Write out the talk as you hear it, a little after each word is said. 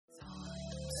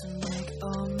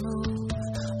Welcome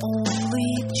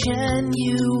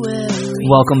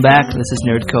back. This is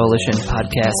Nerd Coalition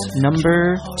podcast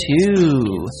number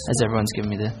 2, as everyone's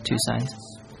giving me the 2 signs.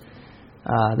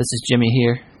 This is Jimmy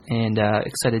here, and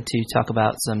excited to talk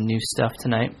about some new stuff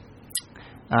tonight.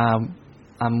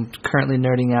 I'm currently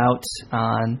nerding out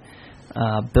on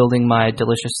building my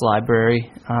Delicious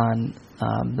library on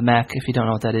the Mac. If you don't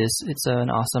know what that is, it's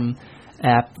an awesome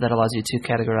app that allows you to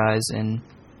categorize and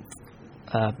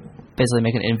basically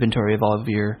make an inventory of all of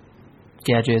your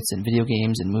gadgets and video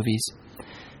games and movies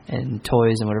and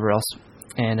toys and whatever else.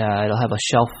 And it'll have a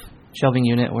shelving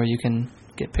unit where you can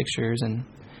get pictures and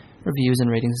reviews and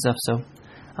ratings and stuff. So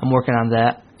I'm working on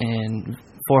that, and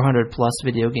 400 plus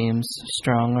video games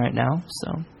strong right now.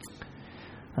 So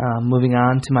moving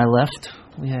on to my left,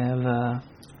 we have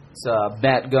it's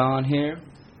Bat Gone here.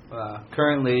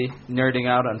 Currently nerding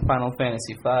out on Final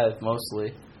Fantasy V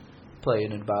mostly.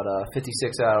 Playing in about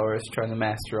 56 hours, trying to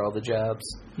master all the jobs.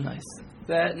 Nice.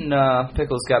 That and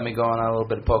Pickles got me going on a little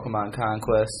bit of Pokemon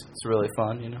Conquest. It's really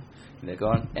fun, you know. Get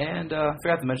going. And I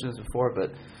forgot to mention this before, but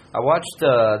I watched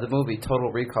the movie Total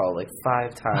Recall like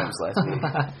 5 times last week.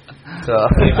 So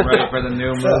getting ready for the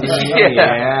new movie.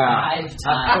 Yeah. 5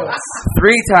 times.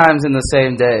 3 times in the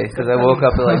same day, because I woke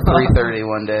up at like 3:30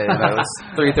 one day, and I was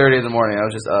 3:30 in the morning. I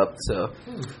was just up. So,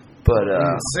 but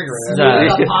cigarette.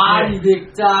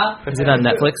 Is it on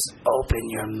Netflix? Open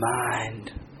your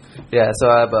mind. Yeah. So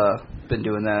I've been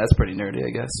doing that. That's pretty nerdy, I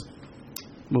guess.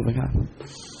 Moving on.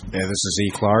 Yeah, this is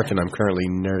E. Clark, and I'm currently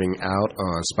nerding out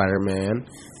on Spider-Man.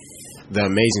 The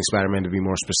Amazing Spider-Man, to be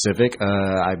more specific.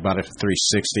 I bought it for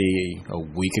 $360 a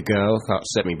week ago.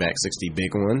 Set me back 60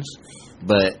 big ones.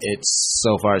 But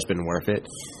so far it's been worth it.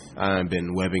 I've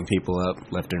been webbing people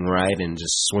up left and right and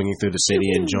just swinging through the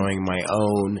city, enjoying my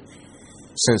own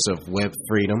sense of web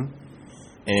freedom.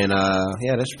 And,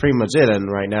 yeah, that's pretty much it.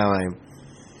 And right now I'm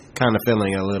kind of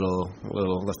feeling a little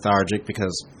lethargic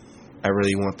because I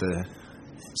really want the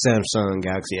Samsung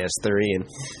Galaxy S3, and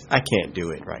I can't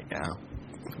do it right now.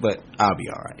 But I'll be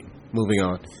all right. Moving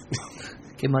on.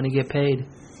 Get money, get paid.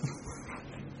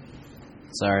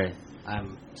 Sorry,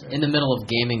 I'm in the middle of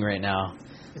gaming right now.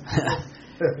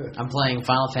 I'm playing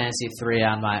Final Fantasy III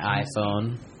on my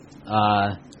iPhone.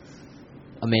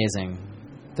 Amazing.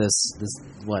 This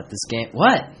game?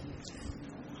 What?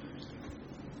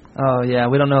 Oh, yeah,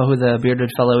 we don't know who the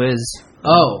bearded fellow is.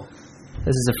 Oh.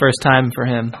 This is the first time for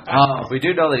him. Oh. We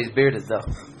do know that he's bearded, though.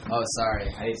 Oh, sorry.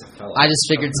 I just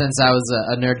figured since I was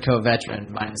a Nerdco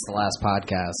veteran, minus the last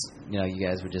podcast, you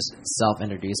guys would just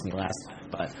self-introduce me last time.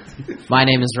 But my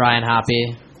name is Ryan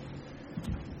Hoppy.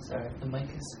 Sorry, the mic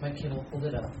cable. Hold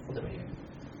it up. Hold it right here.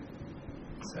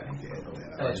 Sorry.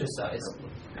 Oh, it's just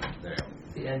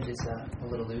the end is a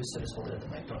little loose, so just hold it at the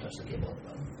mic. Don't touch the cable at the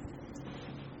bottom.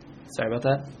 Sorry about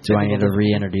that. Do I need to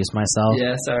reintroduce myself?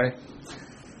 Yeah, sorry.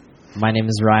 My name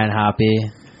is Ryan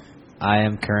Hoppy. I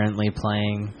am currently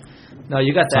playing... No,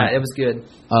 you got that. It was good.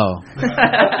 Oh.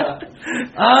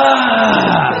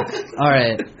 All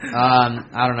right.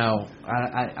 I don't know.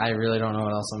 I really don't know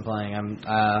what else I'm playing.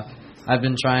 I've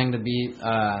been trying to beat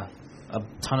a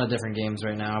ton of different games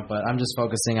right now, but I'm just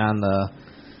focusing on the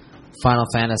Final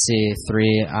Fantasy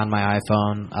III on my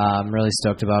iPhone. I'm really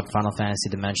stoked about Final Fantasy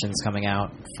Dimensions coming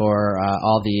out for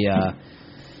all the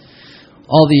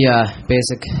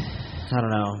basic,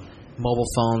 mobile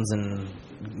phones and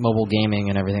mobile gaming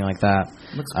and everything like that.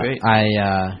 Looks great.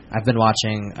 I've been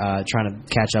watching, trying to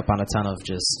catch up on a ton of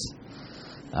just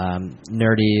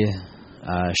nerdy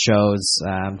shows.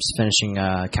 I'm just finishing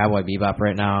Cowboy Bebop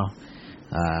right now.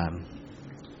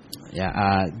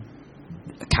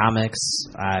 Comics.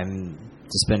 I'm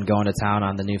just been going to town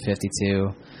on the New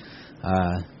 52.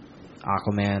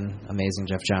 Aquaman, amazing.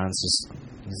 Jeff Johns,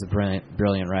 he's a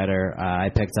brilliant writer. I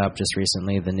picked up just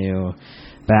recently the new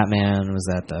Batman. Was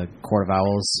that the Court of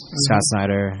Owls? Scott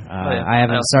Snyder. I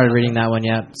haven't started reading that one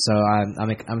yet, so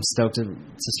I'm stoked to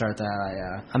start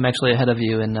that. I'm actually ahead of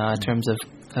you in terms of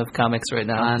comics right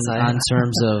now. On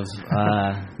terms of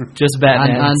just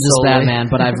Batman. On just Batman,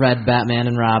 but I've read Batman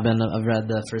and Robin. I've read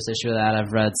the first issue of that.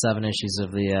 I've read 7 issues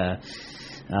of the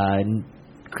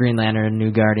Green Lantern,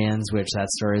 New Guardians, which that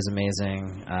story is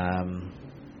amazing.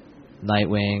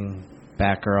 Nightwing,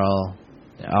 Batgirl.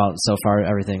 So far,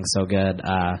 everything's so good.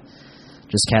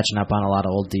 Just catching up on a lot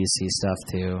of old DC stuff,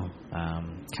 too.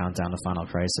 Countdown to Final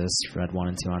Crisis. Read 1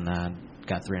 and 2 on that.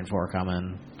 Got 3 and 4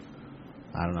 coming.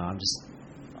 I don't know. I'm just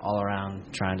all around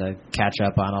trying to catch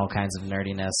up on all kinds of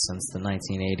nerdiness since the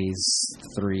 1980s,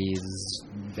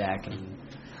 3s, back in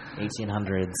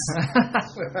 1800s.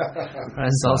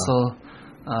 It's also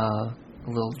a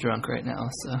little drunk right now.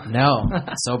 So No,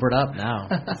 sobered up now.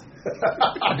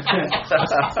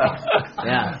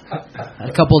 Yeah, had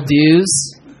a couple dews,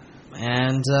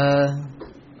 and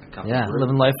yeah,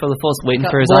 living life for the fullest, waiting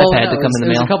for his Well, iPad no, to come in the it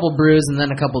was mail. a couple brews and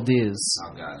then a couple dews.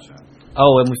 Oh, gotcha.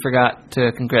 Oh, and we forgot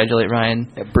to congratulate Ryan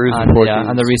Bruce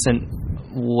on the recent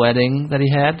wedding that he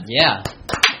had. Yeah.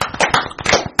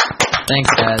 Thanks,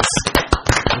 guys.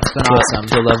 It's been awesome.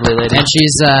 To a lovely lady. And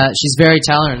she's very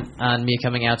tolerant on me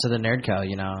coming out to the Nerdco.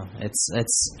 You know, it's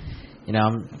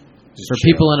for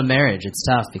people in a marriage, it's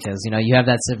tough because you have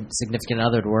that significant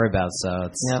other to worry about. So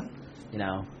it's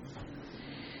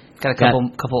got a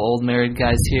couple old married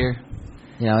guys here.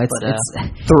 It's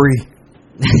 3.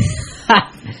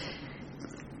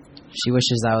 She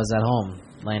wishes I was at home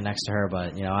laying next to her,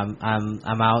 but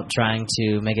I'm out trying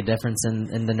to make a difference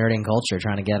in the nerding culture,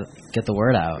 trying to get the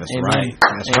word out. That's Amen. right.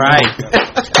 That's right.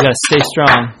 You gotta stay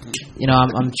strong.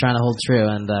 I'm trying to hold true,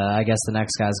 and I guess the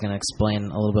next guy's going to explain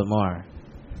a little bit more.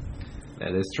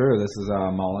 That is true. This is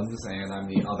Mullins, and I'm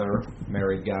the other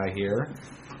married guy here.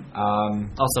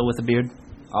 Also with a beard.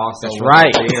 Also, That's with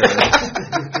right. a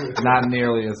beard. Not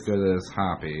nearly as good as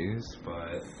Hoppy's,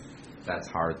 but that's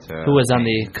hard to. Who was on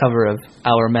the cover of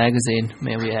Our magazine?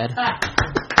 May we add?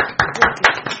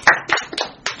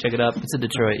 Check it up. It's a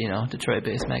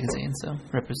Detroit-based magazine, so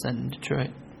representing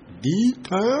Detroit.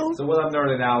 Details. So what I'm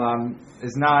nerding out on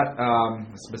is not a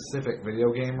specific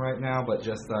video game right now, but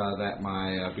just that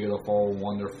my beautiful,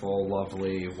 wonderful,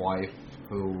 lovely wife,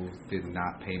 who did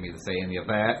not pay me to say any of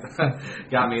that,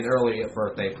 got me an early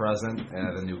birthday present,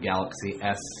 the new Galaxy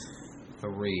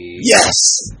S3. Yes.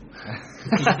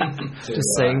 Just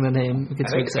saying the name. I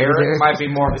think Eric might be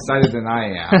more excited than I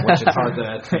am, which is hard to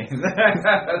attain.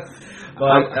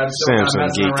 But I'm still kind of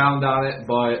messing around on it.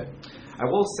 But I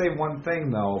will say one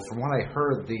thing, though. From what I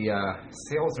heard, the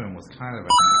salesman was kind of an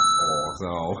asshole.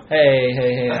 So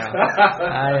Hey.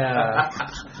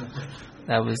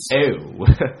 That was. Ew.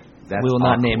 That's We will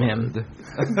not awkward. name him.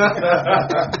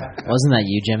 Wasn't that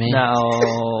you, Jimmy?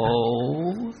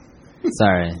 No.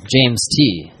 Sorry, James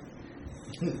T.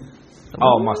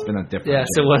 Oh, it must have been a different Yes,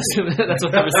 it was. That's what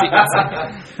the receipt was.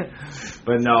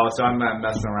 But no, so I'm not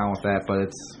messing around with that, but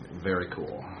it's very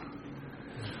cool.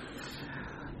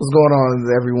 What's going on,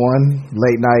 everyone?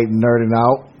 Late night nerding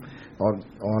out on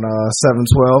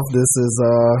 712. This is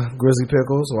Grizzly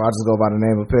Pickles, or I just go by the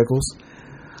name of Pickles.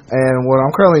 And what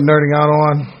I'm currently nerding out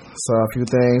on is a few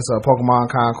things. Pokemon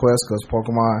Conquest, because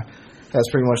Pokemon has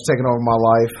pretty much taken over my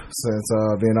life since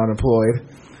being unemployed.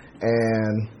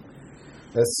 And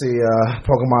let's see,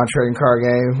 Pokemon trading card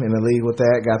game in the league with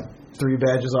that. Got 3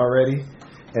 badges already.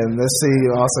 And let's see,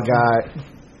 also got,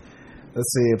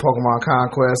 Pokemon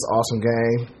Conquest, awesome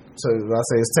game. So I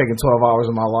say it's taking 12 hours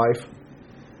of my life.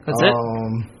 That's it?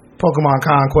 Pokemon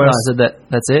Conquest. No,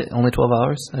 that's it? Only 12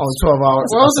 hours? Only 12 hours.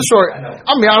 Well, it's a short.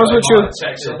 I'll be honest with you.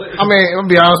 I'll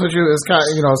be honest with you. It's kind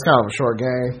of a short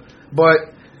game,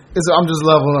 but I'm just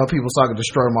leveling up people so I can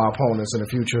destroy my opponents in the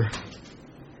future.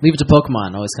 Leave it to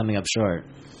Pokemon, always coming up short.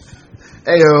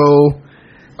 Ayo.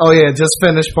 Oh yeah, just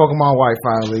finished Pokemon White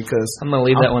finally because I'm gonna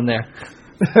leave that one there.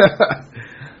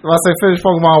 If I say finish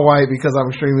Pokemon White because I'm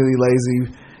extremely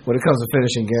lazy when it comes to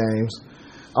finishing games.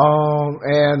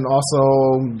 And also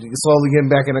slowly getting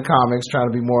back into comics, trying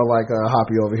to be more like a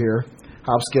Hoppy over here.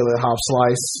 Hop Skillet, Hop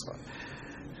Slice.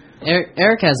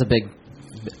 Eric has a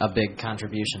big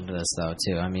contribution to this, though,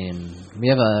 too. I mean, we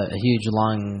have a huge,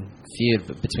 long feud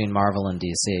between Marvel and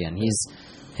DC, and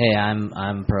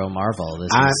I'm pro Marvel.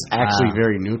 I'm actually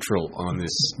very neutral on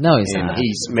this. No, he's and not.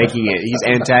 He's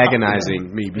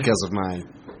antagonizing me because of my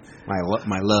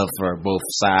love for both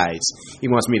sides. He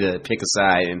wants me to pick a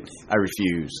side, and I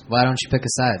refuse. Why don't you pick a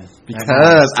side?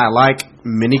 Because I like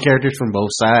many characters from both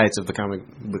sides of the comic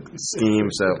book scheme,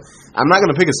 so I'm not going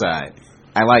to pick a side.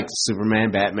 I like Superman,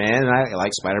 Batman, and I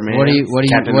like Spider-Man. What are you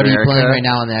Captain playing America, right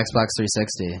now on the Xbox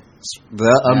 360?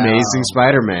 The Amazing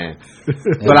Spider-Man.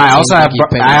 It But I also seems like you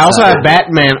picked a have side.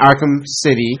 Batman Arkham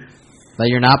City.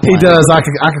 But you're not He playing. does. I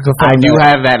can confirm. I do that.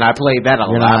 have that, and I played that a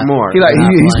You're lot not. more. He You're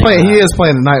not is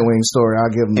playing the Nightwing story.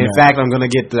 I'll give him In that. fact, I'm going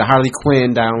to get the Harley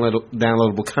Quinn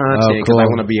downloadable content because I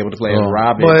want to be able to play as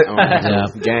Robin But- on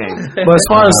the game. But as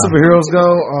far as superheroes go,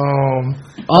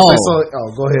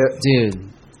 go ahead, dude.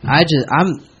 I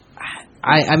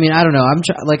mean, I don't know.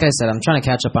 Like I said, I'm trying to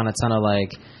catch up on a ton of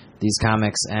these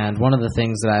comics, and one of the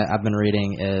things that I've been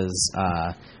reading is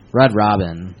Red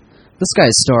Robin. This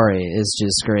guy's story is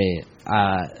just great.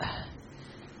 I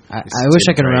wish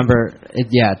I could remember.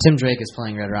 Tim Drake is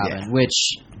playing Red Robin, which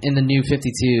in the new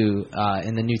 52,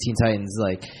 in the new Teen Titans,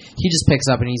 he just picks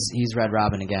up and he's Red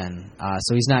Robin again.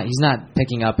 So he's not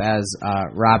picking up as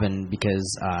Robin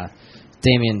because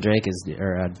Damian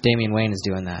Wayne is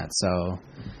doing that. So,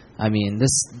 I mean,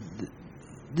 this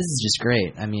is just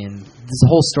great. I mean, this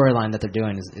whole storyline that they're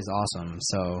doing is awesome.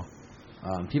 So,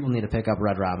 people need to pick up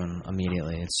Red Robin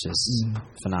immediately. It's just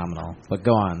phenomenal. But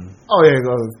go on. Oh yeah,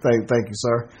 thank you,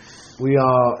 sir. We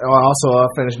also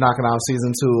finished knocking out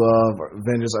season 2 of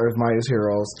Avengers: Earth's Mightiest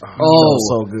Heroes. Oh,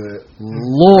 so good,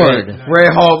 Lord!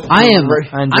 Red Hulk. I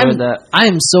enjoyed that. I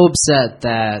am so upset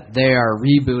that they are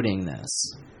rebooting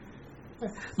this.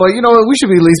 But you know, we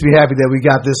should at least be happy that we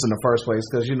got this in the first place,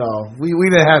 because you know we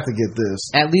didn't have to get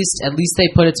this. At least they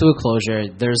put it to a closure.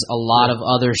 There's a lot of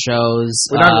other shows.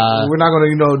 We're not going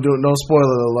to do no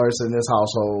spoiler alerts in this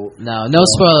household. No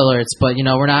spoiler alerts. But you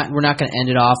know, we're not going to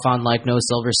end it off on like no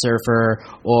Silver Surfer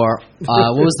or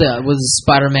what was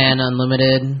Spider-Man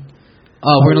Unlimited.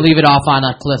 Oh, we're going to leave it off on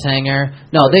a cliffhanger.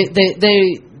 No,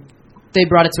 they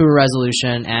brought it to a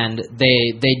resolution, and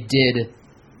they did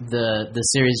the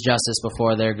series justice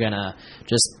before they're gonna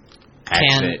just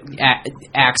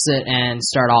axe it and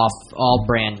start off all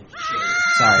brand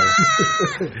sorry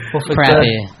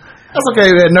crappy. That's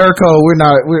okay. At Nerdco, we're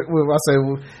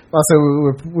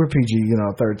PG, you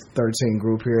know, 13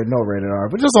 group here, no rated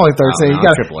R, but just only 13. You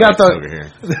got the over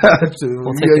here.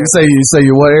 You say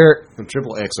you what, Eric? I'm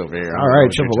triple X over here. All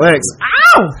right, triple X.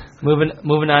 Ow!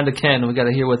 Moving on to Ken. We got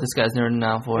to hear what this guy's nerding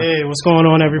out for. Hey, what's going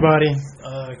on, everybody?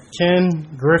 Ken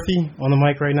Griffey on the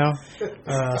mic right now.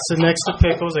 Sitting next to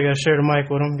Pickles. I got to share the mic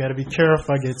with him. Got to be careful.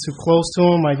 If I get too close to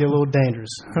him, might get a little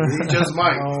dangerous. He just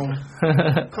might.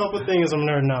 A couple of things I'm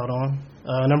nerding out on.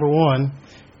 Number one,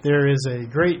 there is a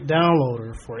great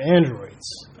downloader for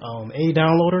Androids. A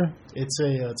downloader. It's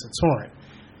a torrent.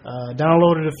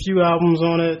 Downloaded a few albums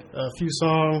on it, a few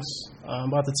songs. I'm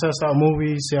about to test out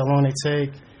movies, see how long they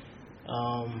take.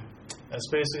 That's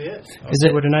basically it. I'll see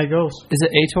where the night goes. Is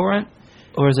it A-Torrent?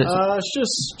 Or is it?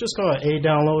 It's just called A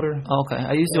downloader. Oh, okay,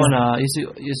 I used one. Used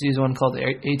to use one called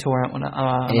A-Torrent on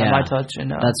my touch,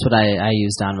 and that's what I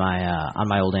used on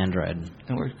my old Android.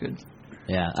 It worked good.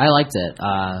 Yeah, I liked it.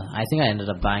 I think I ended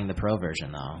up buying the Pro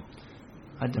version though.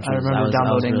 I remember downloading.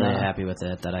 I was really happy with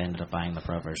it that I ended up buying the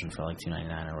Pro version for like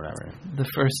 $2.99 or whatever. The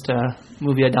first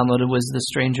movie I downloaded was The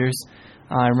Strangers.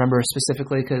 I remember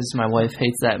specifically because my wife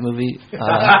hates that movie,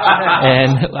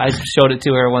 and I showed it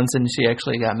to her once, and she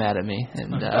actually got mad at me,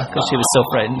 and because she was so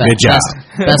frightened. Good job.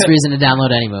 Best reason to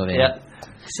download any movie. Yeah.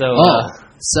 So.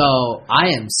 So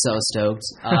I am so stoked.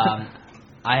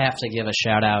 I have to give a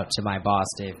shout out to my boss,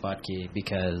 Dave Butke,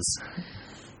 because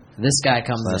this guy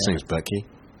comes in. Last name's Butke.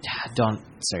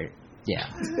 Yeah.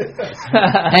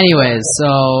 Anyways,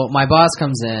 so my boss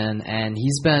comes in, and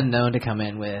he's been known to come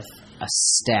in with a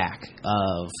stack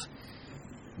of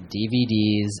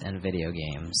DVDs and video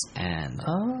games, and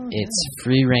it's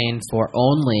free reign for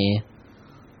only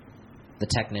the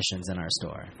technicians in our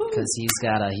store, because he's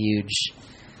got a huge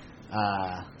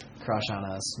crush on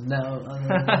us. No,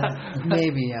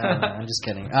 maybe. I'm just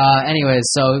kidding. Anyways,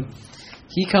 so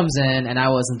he comes in, and I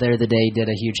wasn't there the day he did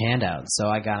a huge handout, so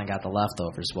I got the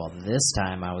leftovers. Well, this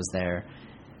time I was there,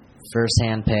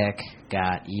 first-hand pick,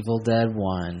 got Evil Dead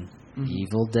 1,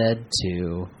 Evil Dead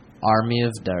 2, Army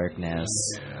of Darkness.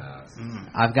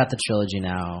 I've got the trilogy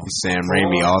now. Sam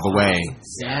Raimi all the way.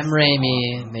 Sam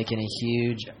Raimi making a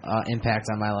huge impact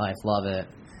on my life. Love it.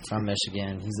 From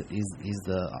Michigan. He's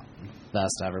the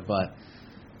best ever, but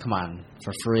come on,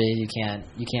 for free, you can't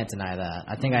deny that.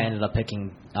 I think I ended up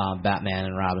picking Batman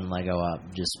and Robin Lego up.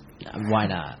 Just why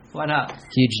not? Why not?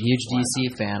 Huge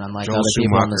DC fan, unlike Joel other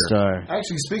people in the store.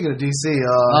 Actually, speaking of DC,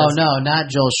 oh no, not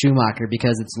Joel Schumacher,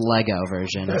 because it's Lego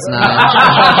version. It's not.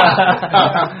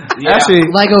 Actually,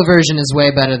 Lego version is way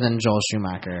better than Joel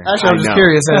Schumacher. Actually, I'm just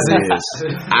curious.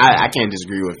 I can't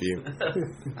disagree with you.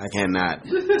 I cannot.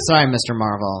 Sorry, Mr.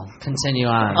 Marvel. Continue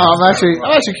on. I'm actually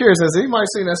curious. Has anybody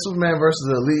seen that Superman versus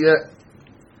the Elite yet?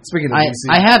 Speaking of DC,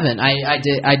 I haven't. I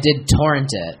did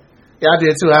torrent it. Yeah, I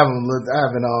did too. I haven't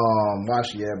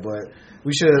watched it yet, but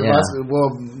we should. Yeah.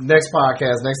 Well, next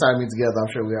podcast, next time we meet together, I'm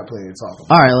sure we got plenty to talk about.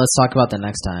 All right, let's talk about that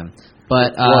next time.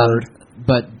 But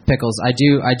Pickles, I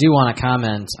do want to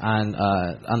comment on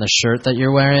the shirt that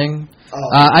you're wearing.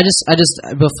 I just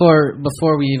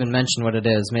before we even mention what it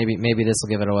is, maybe this will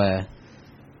give it away.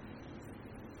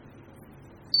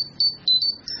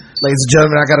 Ladies and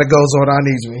gentlemen, I gotta go. Zordon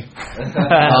needs me.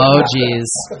 Oh, jeez.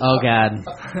 Oh, God.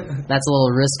 That's a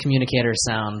little wrist communicator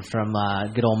sound from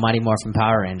good old Mighty Morphin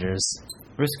Power Rangers.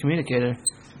 Wrist communicator.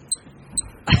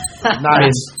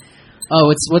 Nice. Oh,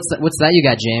 what's that you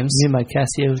got, James? You mean my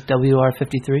Casio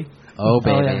WR53? Oh,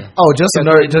 baby. yeah. Oh, just a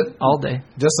nerd. All day.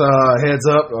 Just a heads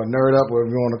up or nerd up,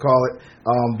 whatever you want to call it.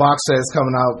 Box set is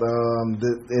coming out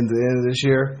in the end of this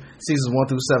year. Seasons 1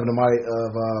 through 7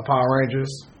 of Power Rangers.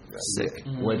 Sick.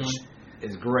 Which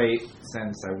is great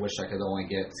since I wish I could only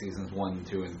get seasons 1,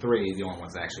 2, and 3, the only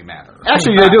ones that actually matter.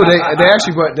 Actually, they do. They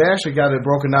actually got it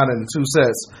broken down into 2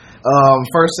 sets.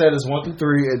 First set is 1 through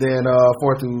 3, and then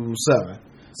 4 through 7.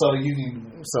 So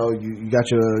you got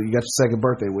your second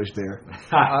birthday wish there.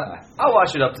 I'll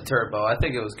watch it up to Turbo. I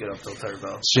think it was good up till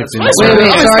Turbo. Wait. So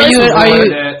are you?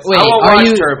 I won't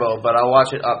watch Turbo, but I'll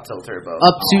watch it up till Turbo.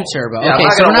 Up to Turbo. Yeah,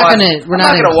 Okay, so we're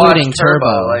not including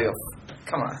Turbo. Like,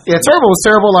 come on. Yeah, Turbo was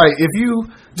terrible. Like if you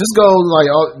just go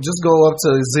up to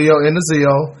Zeo in the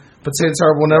Zeo, pretend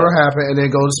Turbo never happened, and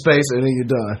then go to space, and then you're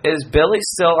done. Is Billy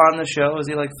still on the show? Is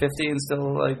he like 50 and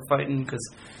still like fighting? Because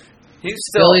he's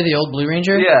still Billy the old Blue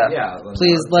Ranger. Yeah.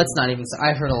 Please, let's not even.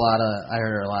 I heard a lot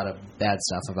of bad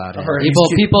stuff about him. heard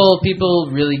People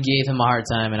really gave him a hard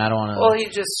time, and I don't want to. Well, he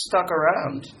just stuck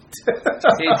around.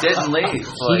 He didn't leave.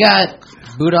 He got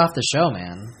booed off the show,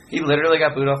 man. He literally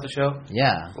got booed off the show.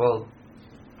 Yeah. Well,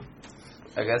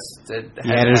 I guess he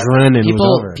had his run and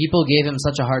was over. People gave him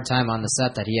such a hard time on the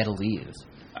set that he had to leave.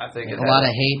 I think a lot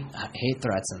of hate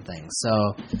threats and things.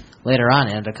 So later on,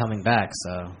 he ended up coming back.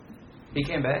 So he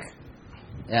came back.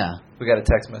 Yeah. We got a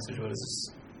text message. What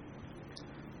is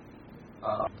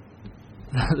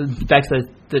this? Back to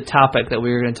the topic that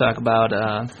we were going to talk about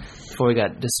before we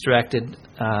got distracted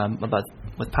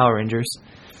with Power Rangers.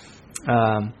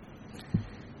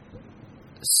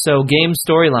 So game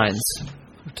storylines.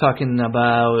 We're talking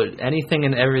about anything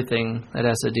and everything that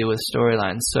has to do with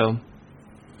storylines. So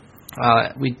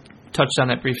we touched on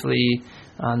it briefly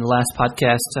on the last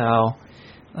podcast, how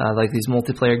like these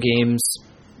multiplayer games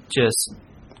just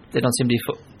they don't seem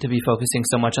to be focusing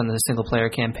so much on the single player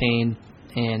campaign,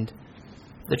 and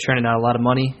they're churning out a lot of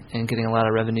money and getting a lot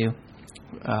of revenue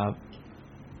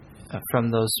from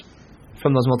those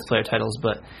multiplayer titles.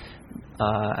 But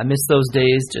I miss those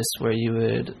days just where you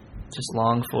would just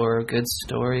long for good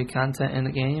story content in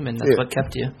the game, and that's what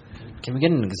kept you. Can we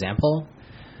get an example?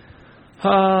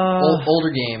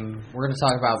 Older game. We're going to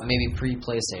talk about maybe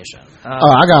pre-PlayStation.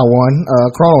 I got one.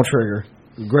 Chrono Trigger.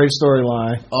 Great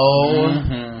storyline. Oh,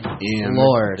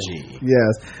 Lord.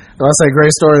 Yes. When I say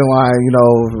great storyline,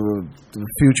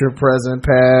 future, present,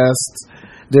 past,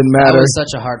 didn't matter. That was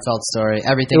such a heartfelt story.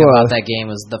 Everything about that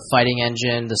game was the fighting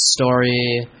engine, the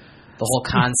story, the whole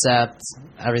concept,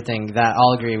 everything. That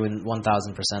I'll agree with 1,000%.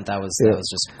 That was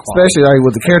just quality. Especially like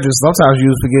with the characters. Sometimes you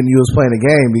was forgetting you was playing a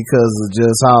game because of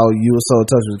just how you was so in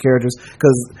touch with the characters.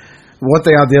 Because one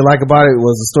thing I did like about it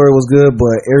was the story was good,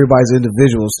 but everybody's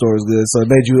individual story was good. So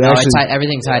it made you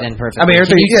everything tied in perfectly. I mean,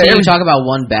 everything. Can you talk about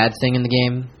one bad thing in the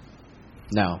game?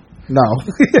 No.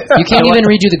 You can't even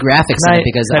redo the graphics in it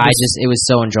because it was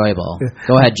so enjoyable.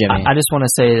 Go ahead, Jimmy. I just want to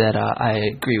say that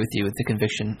I agree with you with the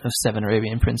conviction of 7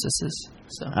 Arabian Princesses.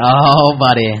 So. Oh,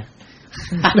 buddy.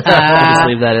 I'll just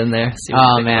leave that in there.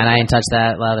 Oh, man, I ain't touched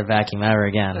that leather vacuum ever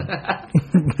again.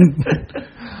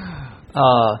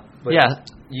 Yeah.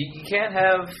 You can't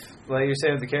have, like you're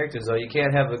saying with the characters, though, you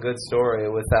can't have a good story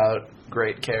without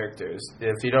great characters.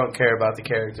 If you don't care about the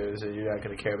characters, then you're not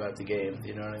going to care about the game.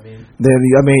 You know what I mean? Then,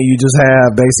 you just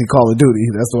have basic Call of Duty.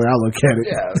 That's the way I look at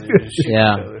it.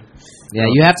 Yeah.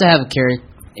 You have to have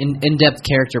in-depth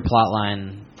character plot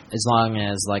line as long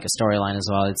as, like, a storyline as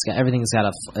well. Everything's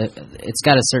got a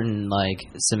certain, like,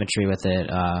 symmetry with it,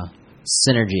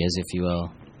 synergy, as if you will.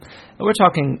 We're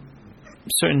talking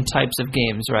certain types of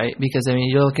games, right? Because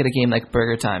you look at a game like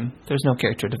Burger Time. There's no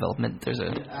character development.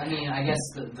 I guess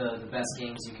the best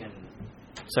games you can.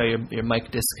 Sorry, your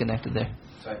mic disconnected there.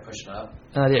 So I push it up.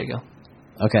 There you go.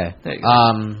 Okay. There you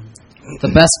go. The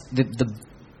best the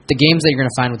games that you're going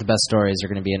to find with the best stories are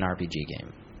going to be an RPG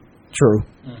game. True.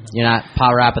 Mm-hmm. You're not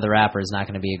Power Rap of the Rapper is not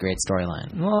going to be a great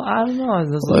storyline. Well, I don't know.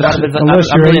 There's a lot of unless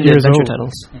you're 8 years old.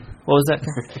 Titles. What was that?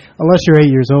 Unless you're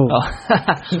 8 years old. Oh.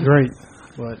 It's great.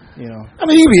 But, you can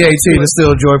be 18 and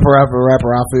still enjoy rapper,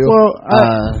 I feel. Well,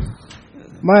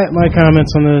 my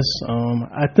comments on this,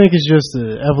 I think it's just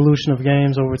the evolution of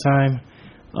games over time.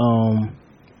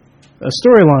 A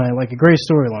storyline, like a great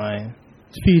storyline,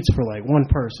 feeds for like one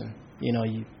person.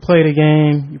 You play the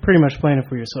game, you're pretty much playing it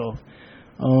for yourself.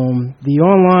 The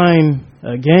online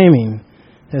gaming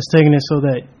has taken it so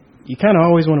that you kind of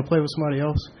always want to play with somebody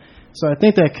else. So I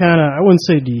think that kind of, I wouldn't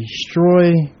say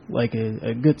destroy like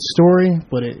a good story,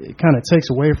 but it kind of takes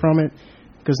away from it.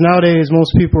 Because nowadays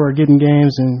most people are getting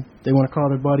games and they want to call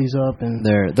their buddies up and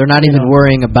they're not even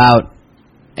worrying about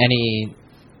any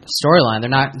storyline.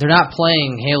 They're not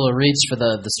playing Halo Reach for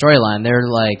the storyline. They're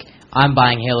like, I'm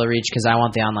buying Halo Reach because I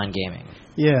want the online gaming.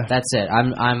 Yeah, That's it.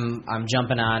 I'm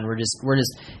jumping on. We're just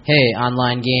hey,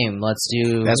 online game. Let's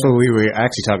do. That's what we were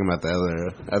actually talking about the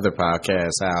other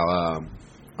podcast. How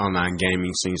online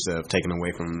gaming seems to have taken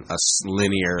away from a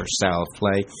linear style of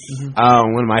play.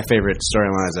 One of my favorite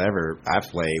storylines I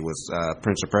played was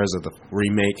Prince of Persia, the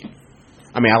remake.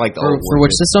 I mean, I like the old for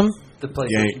which system? The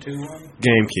PlayStation 2 one?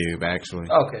 GameCube, actually.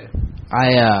 Okay.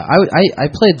 I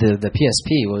played the PSP.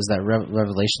 What was that,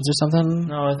 Revelations or something?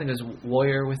 No, I think it was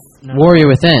Warrior Warrior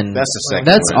Within. That's the second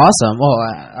That's one. awesome. Well,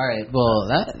 all right. Well,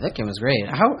 that game was great.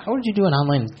 How would you do an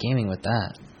online gaming with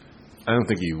that? I don't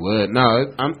think you would. No,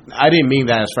 I didn't mean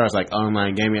that as far as like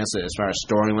online gaming. I said as far as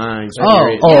storylines.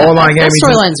 Online gaming. That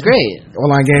storyline's great.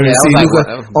 Online gaming.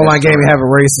 Online gaming have a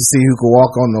race to see who can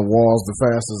walk on the walls the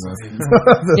fastest.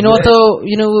 You know what though?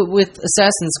 You know, with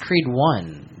Assassin's Creed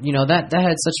 1, you know that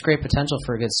had such great potential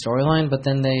for a good storyline, but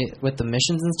then with the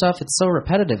missions and stuff, it's so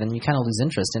repetitive and you kind of lose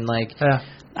interest. And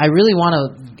I really want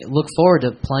to look forward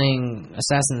to playing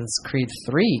Assassin's Creed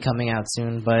 3 coming out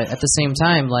soon, but at the same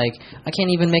time, like, I can't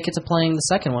even make it to playing the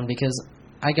second one because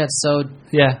I got so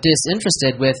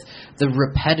disinterested with the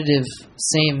repetitive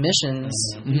same missions.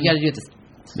 You got to do the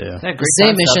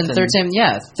same mission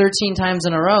 13 times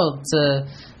in a row.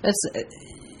 That's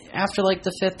after like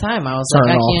the 5th time, I was like,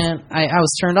 I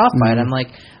was turned off by it. I'm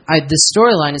like, this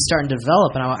storyline is starting to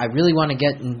develop, and I really want to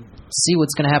get and see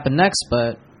what's going to happen next,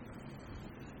 but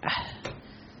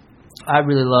I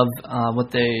really love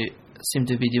what they seem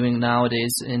to be doing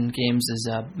nowadays in games is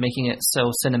making it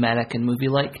so cinematic and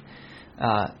movie-like.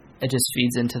 It just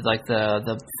feeds into like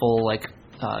the full like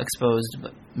exposed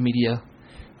media,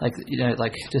 like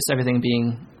like just everything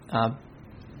being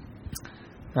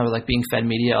like being fed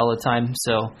media all the time.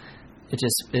 So it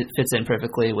fits in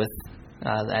perfectly with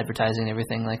the advertising and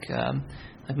everything. Like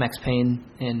Max Payne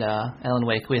and Alan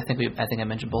Wake. I think I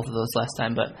mentioned both of those last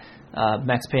time, but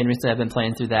Max Payne recently I've been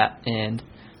playing through that, and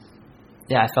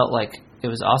I felt like it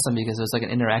was awesome because it was like an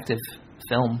interactive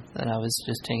film that I was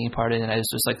just taking part in, and I was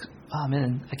just like, oh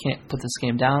man, I can't put this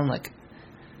game down. Like,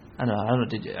 I don't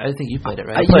know. I think you played it,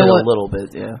 right? I played it a little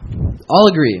bit, yeah. I'll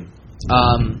agree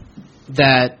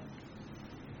that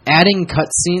adding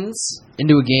cutscenes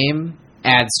into a game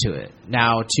adds to it.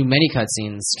 Now, too many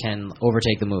cutscenes can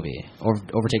overtake the movie or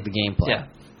overtake the gameplay. Yeah.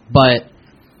 But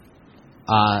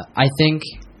I think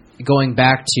going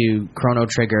back to Chrono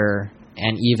Trigger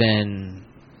and even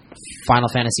Final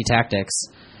Fantasy Tactics,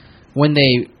 when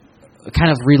they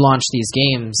kind of relaunched these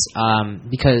games,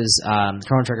 because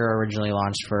Chrono Trigger originally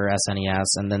launched for SNES,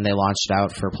 and then they launched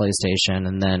out for PlayStation,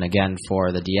 and then again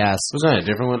for the DS. Was that a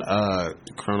different one?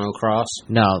 Chrono Cross?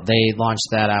 No, they launched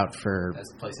that out for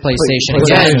PlayStation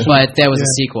again, but that was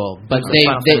a sequel. But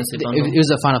it was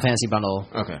a Final Fantasy bundle.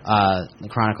 Okay. The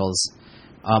Chronicles.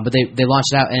 But they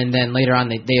launched it out, and then later on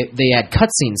they add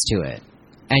cutscenes to it.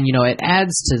 And, it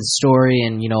adds to the story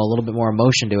and, a little bit more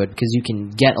emotion to it because you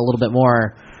can get a little bit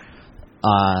more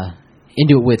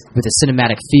into it with a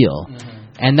cinematic feel.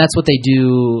 And that's what they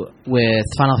do with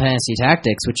Final Fantasy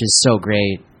Tactics, which is so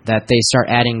great, that they start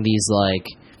adding these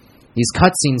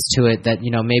cutscenes to it that,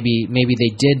 maybe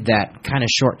they did that kind of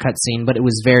short cutscene, but it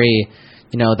was very,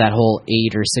 that whole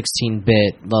 8 or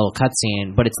 16-bit little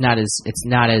cutscene, but it's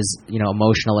not as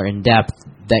emotional or in depth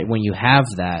that when you have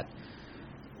that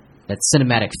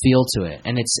cinematic feel to it,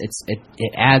 and it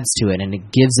adds to it, and it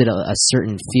gives it a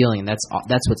certain feeling. That's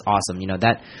what's awesome.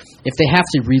 That if they have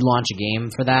to relaunch a game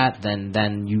for that,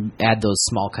 then you add those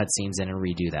small cutscenes in and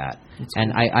redo that.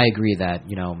 And I agree that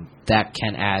that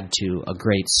can add to a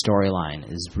great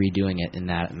storyline is redoing it in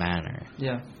that manner.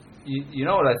 Yeah. You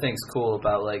know what I think is cool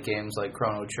about like games like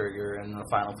Chrono Trigger and the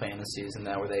Final Fantasies and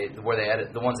that where they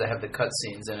edit the ones that have the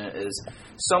cutscenes in it is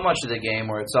so much of the game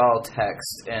where it's all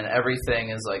text and everything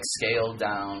is like scaled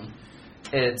down.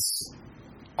 It's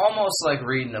almost like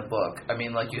reading a book. I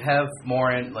mean, like you have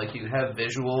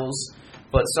visuals,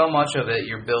 but so much of it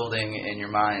you're building in your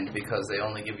mind because they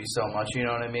only give you so much. You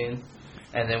know what I mean?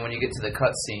 And then when you get to the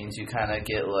cutscenes, you kind of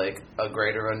get like a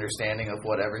greater understanding of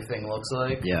what everything looks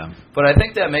like. Yeah. But I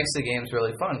think that makes the games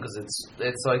really fun because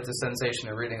it's like the sensation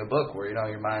of reading a book where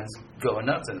your mind's going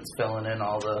nuts and it's filling in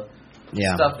all the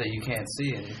stuff that you can't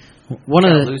see, and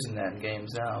losing that in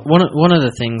games now. One of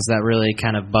the things that really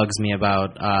kind of bugs me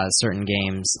about certain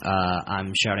games,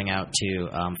 I'm shouting out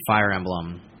to Fire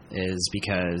Emblem, is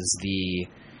because the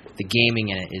gaming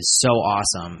in it is so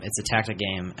awesome. It's a tactic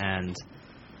game, and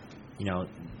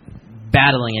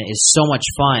battling it is so much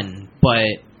fun, but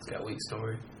it's got a weak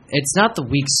story. It's not the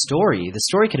weak story. The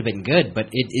story could have been good, but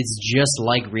it's just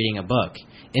like reading a book.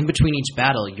 in between each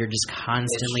battle, you're just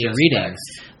constantly just reading. text.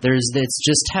 It's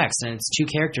just text, and it's two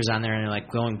characters on there, and they're like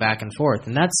going back and forth,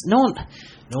 and that's no one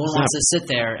wants to sit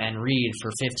there and read for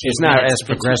 15 It's not minutes as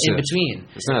progressive. in between.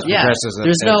 It's not as Yeah, progressive as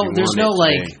there's you no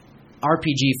want it to like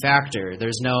RPG factor.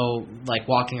 There's no like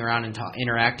walking around and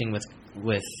interacting with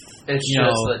It's you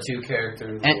just know, the two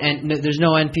characters. and there's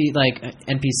no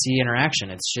NPC interaction.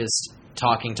 It's just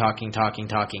talking.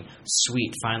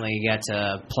 Sweet, finally you get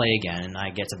to play again, and I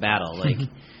get to battle. Like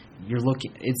you're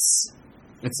looking, it's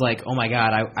like, oh my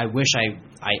god, I wish I'm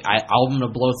gonna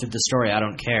blow through the story. I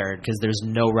don't care because there's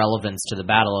no relevance to the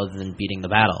battle other than beating the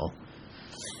battle.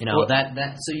 You know, that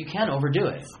so you can overdo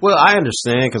it. Well, I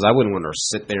understand because I wouldn't want to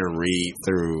sit there and read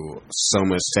through so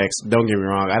much text. Don't get me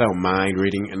wrong, I don't mind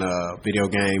reading in a video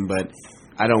game, but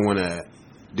I don't want to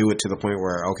do it to the point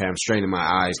where, okay, I'm straining my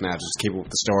eyes now just to keep up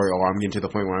with the story, or I'm getting to the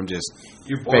point where I'm just...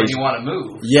 You're bored, you want to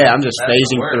move. Yeah, I'm just That's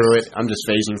phasing the through worst.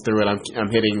 it.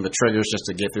 I'm hitting the triggers just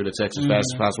to get through the text as fast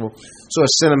as possible. So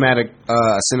a cinematic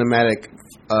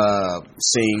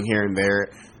scene here and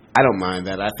there, I don't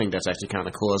mind that. I think that's actually kind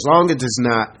of cool. As long as it's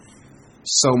not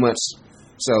so much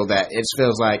so that it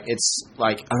feels like it's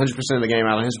like 100% of the game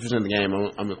out of 100% of the game.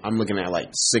 I'm looking at like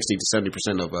 60 to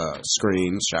 70% of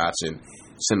screenshots and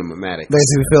cinematic.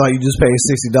 Basically, feel like you just paid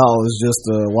 $60 just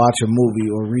to watch a movie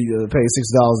or pay $60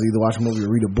 to either watch a movie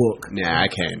or read a book. Nah, I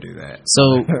can't do that.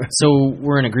 So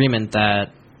we're in agreement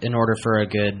that in order for a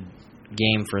good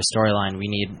game for a storyline, we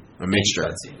need A mixture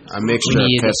of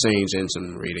cutscenes and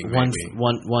some reading.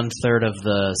 One third of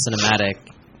the cinematic,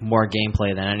 more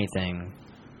gameplay than anything.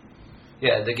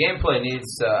 Yeah, the gameplay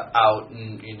needs to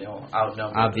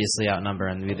outnumber. Obviously outnumber,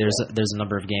 and there's a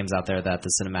number of games out there that the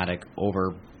cinematic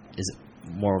is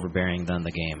more overbearing than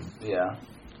the game. Yeah.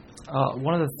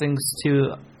 One of the things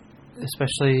too,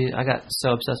 especially I got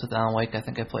so obsessed with Alan Wake. I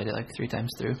think I played it like 3 times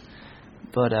through,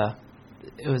 but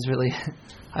it was really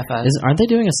high five. Aren't they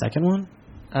doing a second one?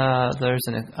 There's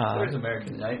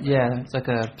American Nightmare. Yeah, it's like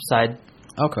a side.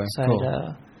 Okay,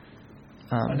 cool.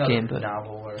 Another game, but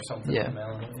novel or something. Yeah.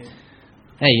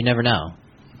 Hey, you never know.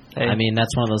 Hey, I mean,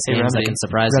 that's one of those games Remedy, that can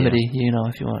surprise Remedy, you know,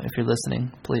 if you're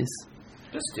listening, please.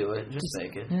 Just do it. Just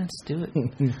make it. Yeah, just do it.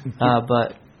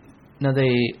 But no,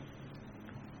 they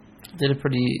did a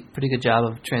pretty good job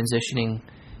of transitioning,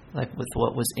 like with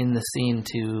what was in the scene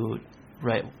to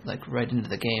right into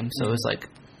the game. So it was like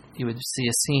you would see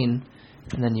a scene,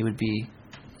 and then you would be,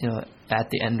 at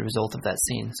the end result of that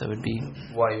scene. So it would be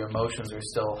while your emotions are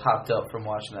still hopped up from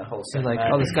watching that whole scene. Like,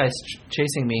 oh, this guy's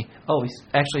chasing me. Oh, he's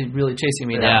actually really chasing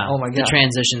me now. Yeah. Oh my god. The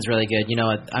transition's really good. You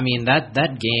know, I mean that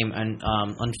game, and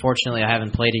unfortunately I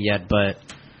haven't played it yet, but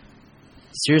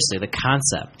seriously, the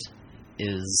concept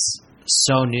is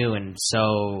so new and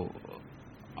so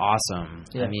awesome.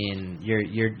 Yeah. I mean,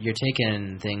 you're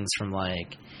taking things from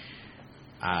like.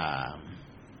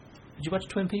 Did you watch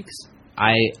Twin Peaks?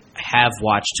 I have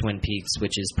watched Twin Peaks,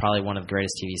 which is probably one of the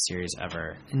greatest TV series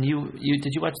ever. And you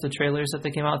did you watch the trailers that they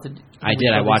came out? I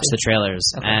did. I watched the trailers,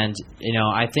 okay. And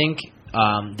I think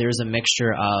there's a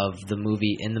mixture of the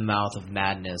movie In the Mouth of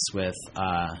Madness with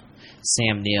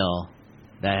Sam Neill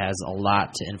that has a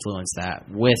lot to influence that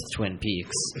with Twin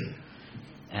Peaks,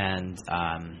 and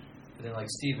then like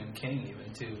Stephen King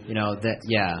even too.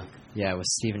 Yeah, with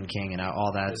Stephen King and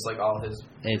all that. It's like all his.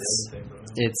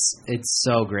 It's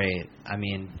so great. I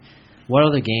mean, what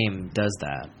other game does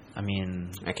that? I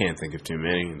mean, I can't think of too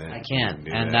many. I can't,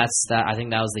 and that's that. I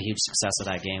think that was the huge success of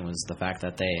that game, was the fact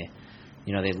that they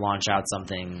launch out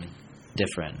something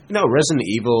different. No, Resident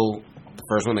Evil, the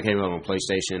first one that came out on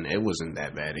PlayStation, it wasn't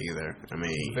that bad either. I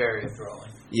mean, very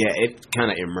enthralling. Yeah, it kind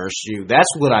of immersed you.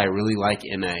 That's what I really like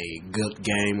in a good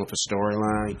game with a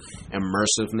storyline,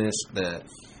 immersiveness.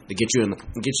 To get you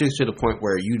to the point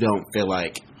where you don't feel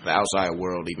like the outside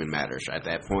world even matters at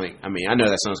that point. I mean, I know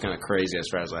that sounds kind of crazy as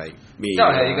far as like me.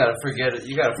 No, you gotta forget it.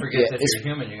 You gotta forget that you're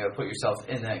human. You gotta put yourself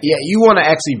in that game. Yeah, you want to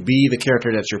actually be the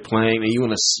character that you're playing, and you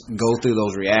want to go through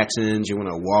those reactions. You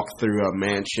want to walk through a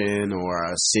mansion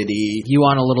or a city. You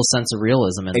want a little sense of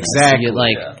realism in exactly.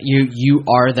 This. You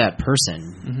are that person.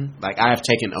 Mm-hmm. Like I have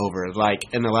taken over, like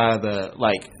in a lot of the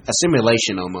a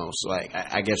simulation almost. Like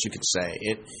I guess you could say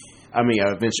it. I mean,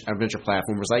 adventure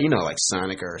platformers like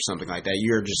Sonic or something like that.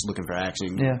 You're just looking for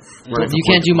action. Yeah, you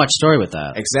can't do much story with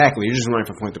that. Exactly, you're just running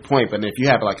from point to point. But if you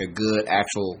have like a good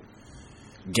actual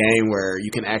game where you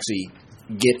can actually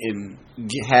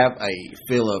have a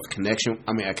feel of connection.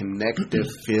 I mean, a connective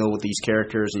feel with these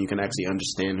characters, and you can actually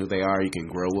understand who they are. You can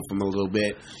grow with them a little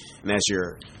bit, and as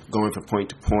you're going from point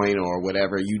to point or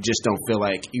whatever, you just don't feel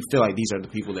like these are the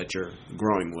people that you're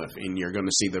growing with, and you're going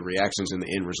to see the reactions and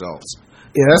the end results.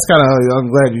 Yeah, that's kind of. I'm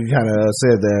glad you kind of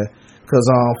said that, Because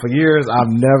for years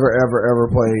I've never ever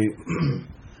played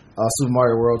Super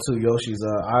Mario World 2 Yoshi's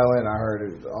Island. I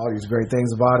heard all these great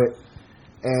things about it,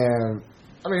 and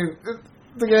I mean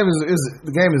the game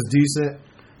is decent.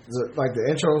 Like the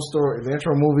intro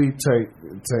movie it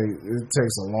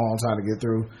takes a long time to get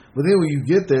through. But then when you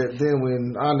get there,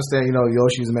 when I understand,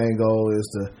 Yoshi's main goal is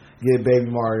to get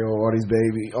Baby Mario, all these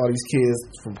kids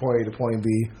from point A to point B.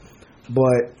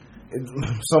 But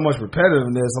so much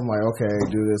repetitiveness, I'm like, okay,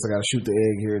 do this. I got to shoot the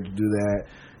egg here to do that.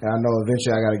 And I know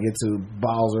eventually I got to get to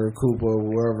Bowser, Koopa,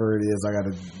 whoever it is I got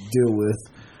to deal with.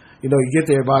 You get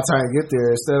there, by the time you get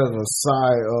there, instead of a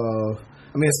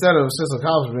sense of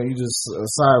accomplishment, you just a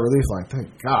sigh of relief, like, thank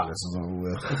God this is over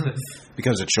with.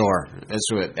 Because a chore. That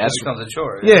becomes a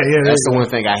chore. Yeah. That's the one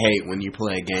thing I hate when you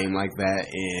play a game like that,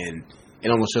 and it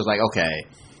almost feels like, okay,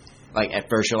 like at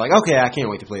first you're like, okay, I can't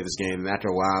wait to play this game, and after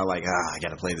a while, like, I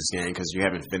got to play this game because you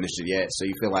haven't finished it yet. So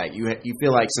you feel like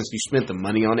since you spent the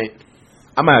money on it,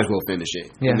 I might as well finish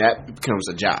it, and that becomes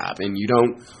a job, and you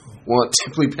don't want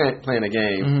simply playing a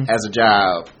game as a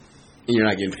job. You're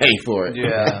not getting paid for it.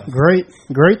 Yeah.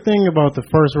 Great thing about the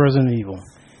first Resident Evil,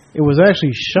 it was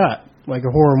actually shot like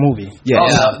a horror movie. Yeah.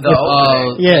 They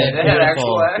had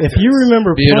actual actors. If you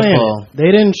remember playing Beautiful. it,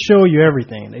 they didn't show you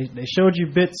everything. They showed you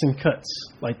bits and cuts,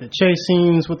 like the chase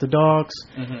scenes with the dogs.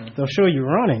 They'll show you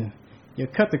running. You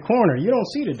cut the corner, you don't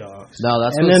see the dogs. No,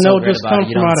 that's and what's then so they'll great just about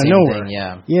come it. You from don't out of see nowhere.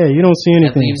 anything, Yeah, you don't see It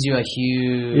anything. leaves you a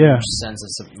huge sense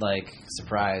of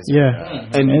surprise.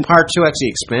 Yeah. And part 2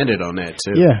 actually expanded on that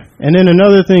too. Yeah, and then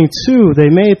another thing too,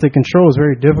 they made the controls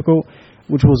very difficult,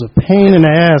 which was a pain in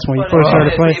the ass when you first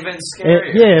started playing. Even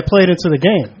scarier. It played into the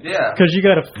game. Yeah. Because you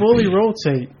got to fully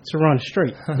rotate to run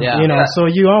straight. Yeah.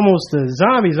 So the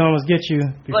zombies almost get you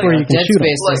before you can Dead shoot them.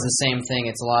 Space does the same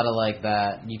thing. It's a lot of like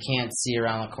that. You can't see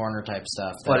around the corner type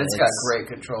stuff. But it's got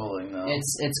great controlling though.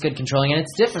 It's good controlling, and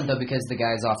it's different though because the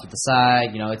guy's off to the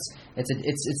side.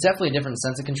 It's definitely a different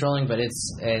sense of controlling, but it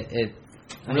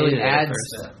really adds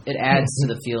to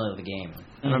the feeling of the game.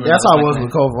 That's how it was with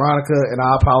Code Veronica, and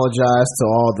I apologize to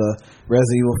all the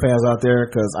Resident Evil fans out there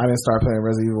because I didn't start playing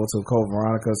Resident Evil until Code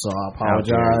Veronica, so I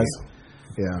apologize.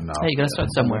 Yeah, no. Hey, you gotta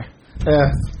start somewhere. Yeah.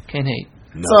 Can't hate.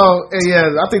 No. So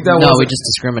I think that we just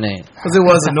discriminate because it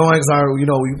was annoying. Because we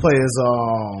play as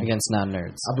against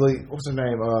non-nerds. I believe what's her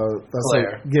name?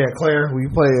 Claire. Claire. We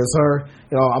play as her.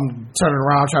 I'm turning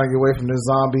around trying to get away from this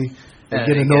zombie and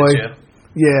get annoyed.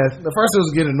 Yeah, the first it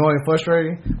was getting annoying and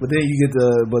frustrating, but then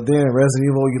in Resident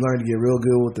Evil you learn to get real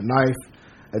good with the knife,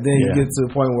 and then you get to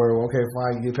the point where okay,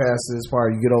 fine, you get past this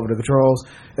part, you get over the controls,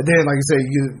 and then like you say,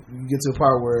 you get to the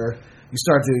part where you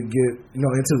start to get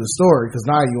into the story because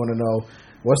now you want to know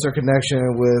what's their connection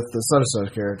with the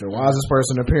such character. Why is this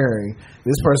person appearing?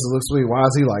 This person looks sweet. Why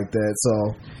is he like that? So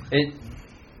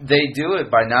they do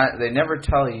it by not. They never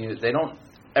tell you. They don't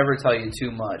ever tell you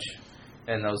too much.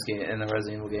 In the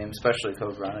Resident Evil games, especially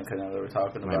Code Veronica, now that we're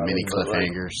talking about mini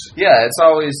cliffhangers. It's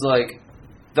always like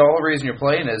the only reason you're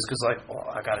playing is because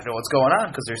I got to know what's going on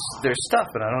because there's stuff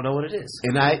and I don't know what it is.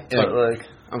 And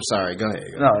I'm sorry, go ahead.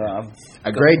 No.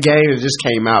 A great game that just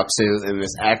came out too, and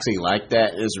it's actually like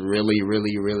that. Is really,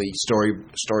 really, really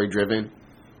story driven.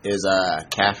 Is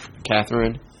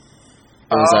Catherine?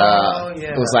 It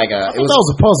was like a. It was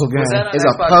a puzzle game. It's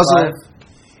a puzzle.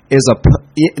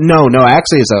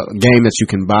 Actually, it's a game that you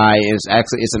can buy. It's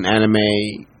an anime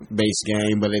based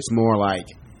game, but it's more like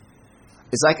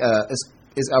it's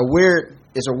a weird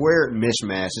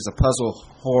mishmash. It's a puzzle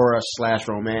horror /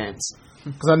 romance.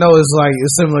 Because I know it's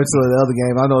similar to the other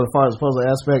game. I know as far as the puzzle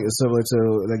aspect, it's similar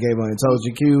to the game on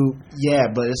Intelligent Cube.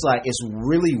 Yeah, but it's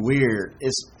really weird.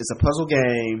 It's a puzzle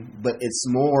game, but it's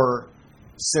more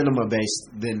cinema based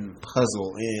than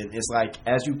puzzle, and it's like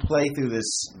as you play through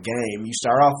this game, you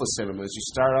start off with cinemas, you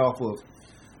start off with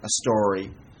a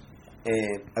story,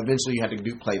 and eventually you have to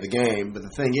play the game. But the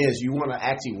thing is, you want to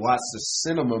actually watch the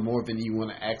cinema more than you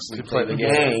want to actually play the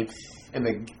game, and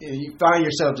you find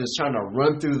yourself just trying to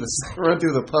run through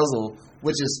the puzzle,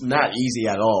 which is not easy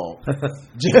at all,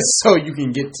 just so you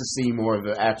can get to see more of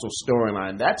the actual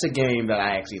storyline. That's a game that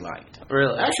I actually liked.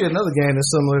 Really? Actually, another game that's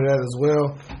similar to that as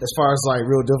well, as far as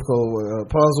real difficult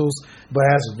puzzles, but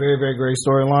has a very, very great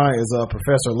storyline, is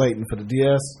Professor Layton for the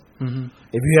DS. Mm-hmm.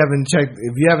 If you haven't checked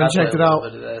it out,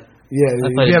 I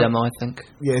played a demo, I think.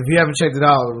 Yeah, if you haven't checked it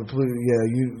out, please,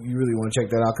 you really want to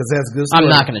check that out because that's good. I'm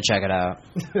not going to check it out.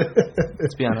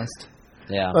 Let's be honest.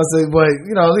 I Yeah. say, but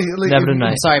never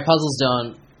tonight. I'm sorry, puzzles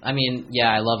don't. I mean,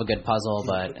 yeah, I love a good puzzle,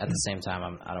 but at the same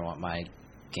time, I don't want my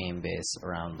game base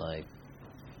around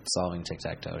solving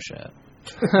tic-tac-toe shit.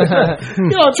 True.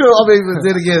 I mean, but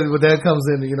then again, when that comes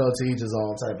in, to each his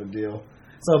own type of deal.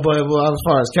 So, but as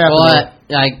far as Captain, Well,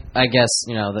 I guess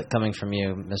that coming from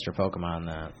you, Mr. Pokemon,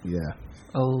 that. yeah.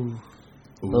 Oh,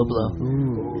 low blow.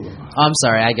 I'm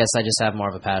sorry. I guess I just have more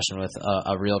of a passion with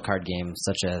a real card game,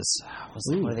 such as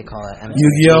what do they call it?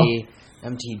 Yu-Gi-Oh?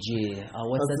 MTG.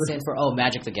 What's that stand for? Oh,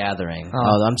 Magic the Gathering.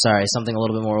 Oh, I'm sorry. Something a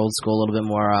little bit more old school, a little bit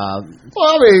more. Well,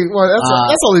 I mean,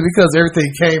 that's only because everything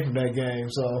came from that game.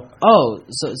 So. Oh,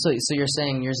 so you're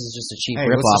saying yours is just a cheap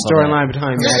ripoff? What's the storyline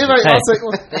behind that?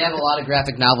 They have a lot of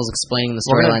graphic novels explaining the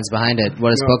storylines behind it.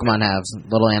 What does Pokemon have?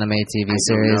 Little anime TV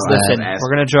series. Listen,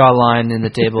 we're gonna draw a line in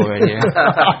the table right here.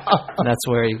 That's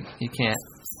where you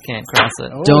can't cross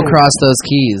it. Don't cross those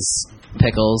keys,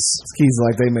 Pickles. Keys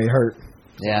like they may hurt.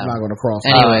 Yeah. I'm not going to cross.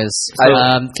 Anyways,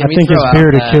 can we think throw it's better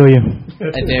to kill you.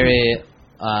 a very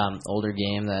older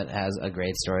game that has a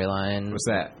great storyline? What's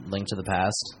that? Link to the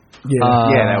Past. Yeah.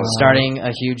 Yeah, that was Starting a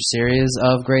huge series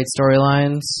of great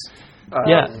storylines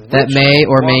that Which may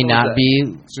or may one was not that?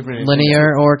 be Super Nintendo.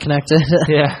 linear or connected.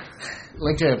 Yeah.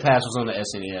 Link to the Past was on the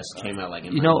SNES. Came out like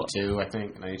in 92, I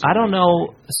think. 92, I don't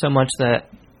know so much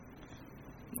that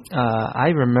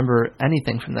I remember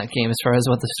anything from that game as far as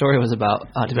what the story was about.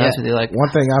 To be honest with you, like one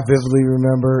thing I vividly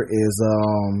remember is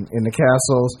in the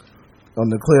castles, on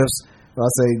the cliffs. I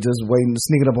say just waiting,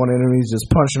 sneaking up on enemies, just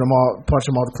punch them off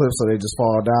the cliff so they just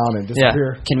fall down and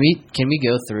disappear. Yeah. Can we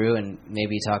go through and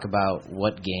maybe talk about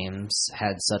what games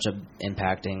had such a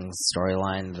impacting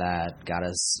storyline that got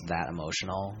us that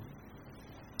emotional?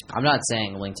 I'm not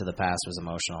saying Link to the Past was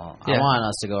emotional. Yeah. I want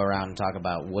us to go around and talk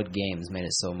about what games made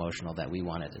it so emotional that we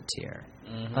wanted to tear.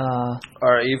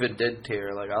 Or even did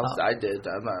tear. Like I did.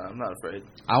 I'm not afraid.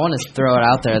 I want to throw it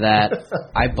out there that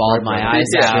I bawled my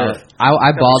eyes out. Sure.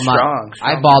 I bawled Strong.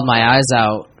 I bawled my eyes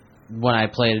out when I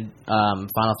played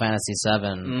Final Fantasy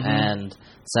VII, and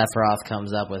Sephiroth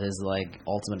comes up with his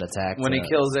ultimate attack When he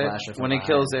kills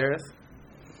Aerith.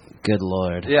 Good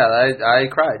lord! Yeah, I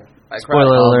cried.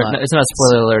 spoiler alert. It's not a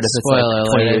spoiler alert if it's Spoiler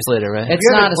like 20 alert. years later, right?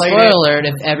 It's not a spoiler alert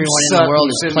if everyone in the world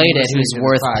has played it who's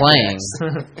worth playing.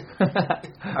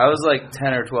 I was like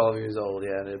 10 or 12 years old.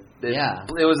 Yeah,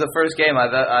 it was the first game.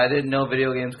 I didn't know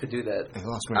video games could do that.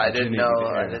 I didn't know.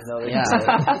 They Yeah, could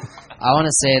do that. I want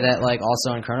to say that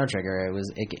also in Chrono Trigger,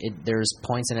 there's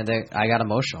points in it that I got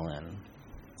emotional in,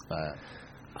 but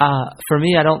for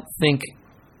me, I don't think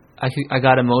I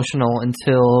got emotional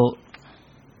until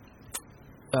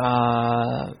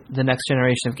the next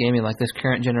generation of gaming, like this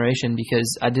current generation,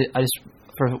 because I just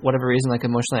for whatever reason,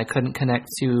 emotionally, I couldn't connect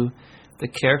to the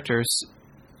characters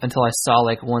until I saw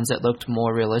ones that looked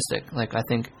more realistic. I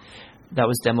think that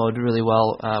was demoed really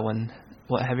well when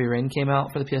Heavy Rain came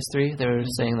out for the PS3. They were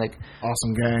saying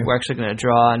awesome game. we're actually going to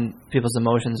draw on people's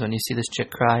emotions when you see this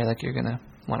chick cry, you're going to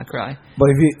want to cry. But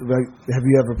have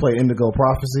you ever played Indigo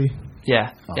Prophecy?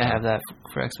 Yeah, I have that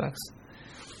for Xbox.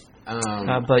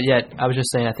 But yet, I was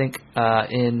just saying, I think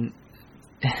in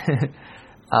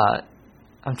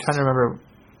I'm trying to remember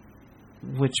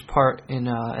which part in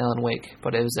Alan Wake,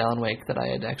 but it was Alan Wake that I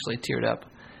had actually teared up,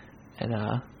 and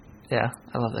yeah,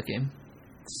 I love that game.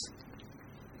 It's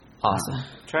awesome.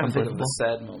 Trying to think of a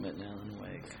sad moment in Alan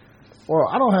Wake. Well,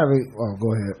 I don't have it. Oh,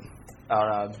 go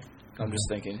ahead. I'm just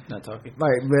thinking, not talking. Man,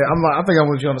 I think I'm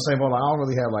with you on the same point. I don't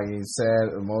really have any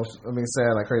sad emotion.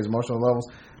 Crazy emotional levels.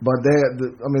 But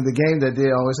the game that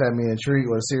did always have me intrigued,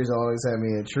 or the series that always had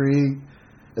me intrigued,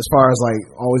 as far as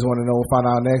always want to know what find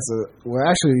out next.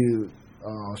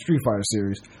 Street Fighter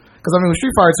series. Because when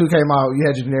Street Fighter 2 came out, you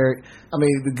had generic.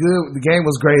 The game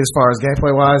was great as far as gameplay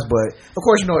wise, but of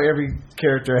course every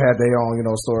character had their own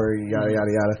story, yada yada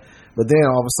yada. But then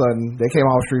all of a sudden they came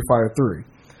out with Street Fighter 3,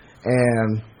 and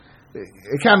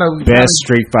it kind of best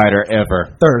Street Fighter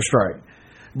ever. Third Strike.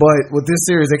 But with this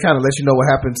series, they kind of let you know what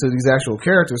happened to these actual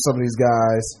characters. Some of these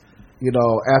guys,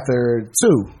 after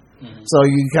 2. Mm-hmm. So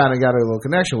you kind of got a little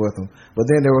connection with them. But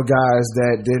then there were guys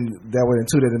that were in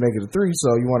 2 that didn't make it to 3.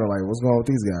 So you wonder what's going on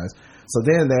with these guys. So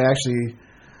then they actually,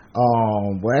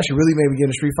 what actually really made me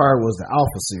get into Street Fighter was the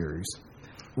Alpha series.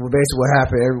 Basically what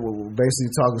happened,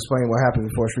 explain what happened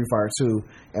before Street Fighter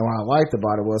 2. And what I liked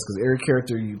about it was because every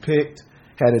character you picked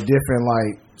had a different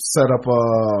setup.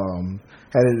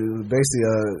 Had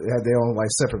their own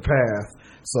separate path.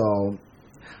 So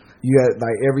you had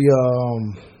every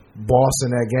boss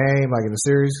in that game, in the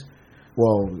series.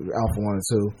 Well, Alpha 1 and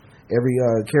 2. Every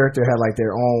character had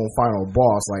their own final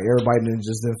boss. Everybody didn't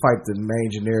fight the main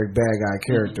generic bad guy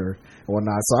character and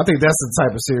whatnot. So I think that's the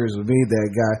type of series with me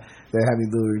that had me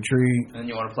a little intrigued. And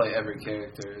you want to play every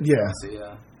character. Yeah.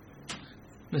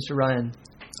 Mr. Ryan.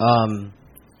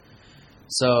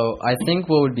 So I think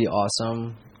what would be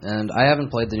awesome, and I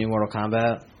haven't played the new Mortal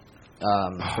Kombat,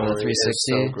 for the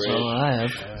 360. Oh, I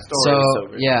have.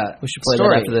 So yeah, We should play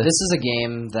Story. that after this. This is a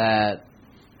game that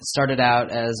started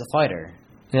out as a fighter.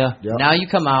 Yeah. Yep. Now you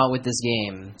come out with this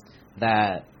game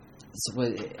that,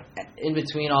 in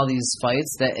between all these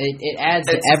fights, that it adds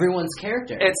to everyone's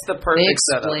character. It's the perfect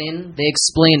setup. They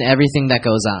explain everything that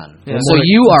goes on. Yeah. So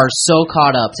you are so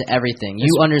caught up to everything.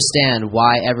 You understand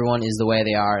why everyone is the way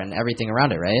they are and everything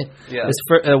around it, right? Yeah. It's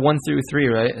for, 1 through 3,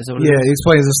 right? Is it what Yeah, it it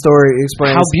explains the story. It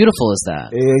explains How beautiful is that?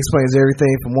 It explains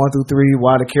everything from 1 through 3,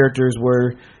 why the characters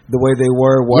were the way they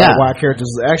were, why characters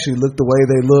actually look the way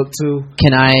they look too.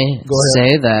 Can I Go ahead. say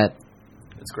that?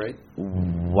 It's great.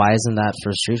 Why isn't that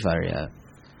for Street Fighter yet?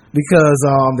 Because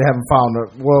they haven't found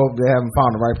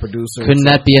the right producer. Couldn't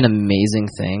that be an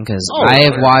amazing thing? Because I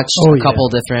have watched a couple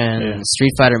different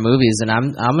Street Fighter movies, and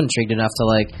I'm intrigued enough to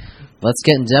let's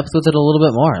get in depth with it a little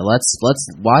bit more. Let's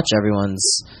watch everyone's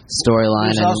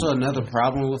storyline. There's also another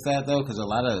problem with that though, because a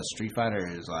lot of Street Fighter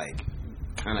is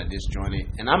kind of disjointed,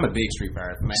 and I'm a big Street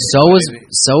Fighter fan.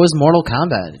 So is Mortal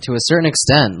Kombat to a certain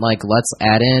extent. Let's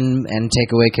add in and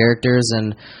take away characters,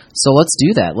 and so let's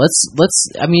do that.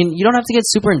 Let's. I mean, you don't have to get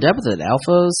super in depth with it.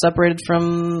 Alpha is separated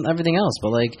from everything else,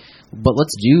 but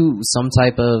let's do some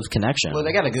type of connection. Well,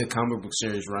 they got a good comic book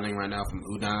series running right now from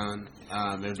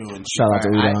Udon. They're doing Shout out to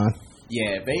Udon.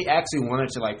 Yeah, if they actually wanted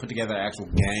to put together an actual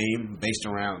game based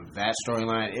around that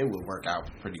storyline, it would work out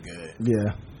pretty good.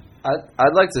 Yeah.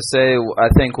 I'd like to say I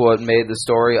think what made the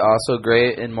story also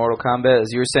great in Mortal Kombat is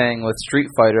you were saying with Street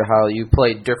Fighter how you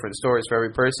played different stories for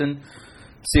every person.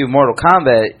 See, with Mortal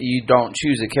Kombat, you don't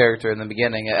choose a character in the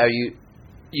beginning.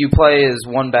 You play as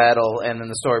one battle, and then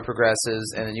the story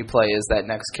progresses, and then you play as that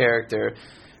next character.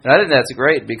 And I think that's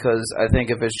great because I think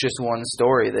if it's just one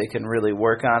story, they can really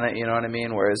work on it, you know what I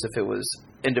mean? Whereas if it was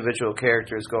individual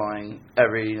characters going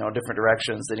every different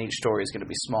directions, then each story is going to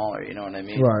be smaller, you know what I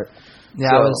mean? Right. Yeah,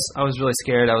 So- I was really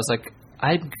scared. I was like,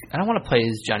 I don't want to play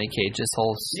as Johnny Cage this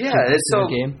whole it's so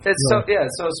game.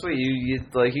 It's so sweet.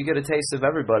 You get a taste of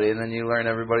everybody, and then you learn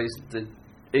everybody's.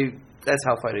 That's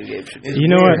how fighting games should be. You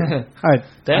know what?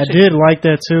 I did like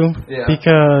that too, Yeah.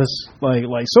 because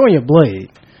like Sonya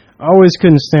Blade, I always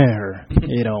couldn't stand her.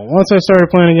 Once I started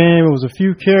playing the game, it was a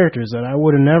few characters that I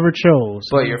would have never chose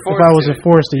But you're if forced I wasn't to.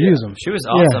 forced to use them. She was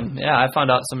awesome. Yeah, I found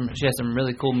out she has some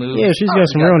really cool moves. Yeah, she's got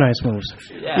some real nice moves.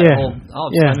 Yeah.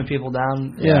 Slamming people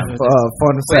down. Yeah.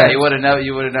 Fun Yeah, fact. you would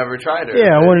have never tried her.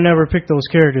 Yeah, I would have never picked those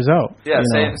characters out. Yeah,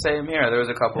 you know. same here. There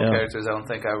was a couple of Yeah. characters I don't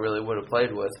think I really would have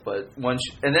played with, but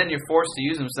and then you're forced to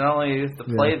use them. So not only do you have to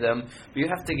play them, but you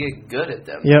have to get good at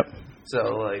them. Yep. So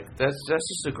that's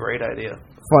just a great idea.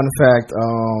 Fun fact,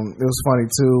 it was funny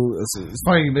too. It's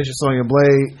funny you mentioned Sonya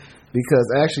Blade because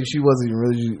actually she wasn't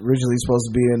originally supposed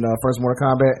to be in first Mortal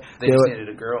Kombat. They just needed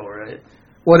a girl, right?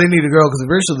 Well, they need a girl because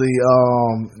originally,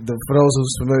 for those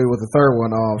who's familiar with the third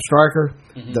one, Stryker,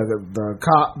 the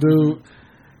cop dude,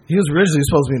 he was originally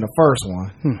supposed to be in the first one.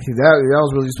 That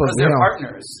was really supposed to be They're him.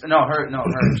 partners. No, her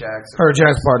and Jackson. Her and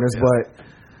Jack's partners,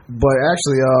 but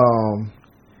actually,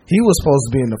 he was supposed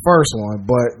to be in the first one,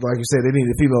 but like you said, they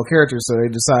needed female characters, so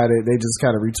they decided they just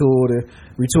kind of retooled it,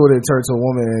 turned to a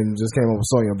woman, and just came up with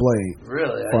Sonya Blade.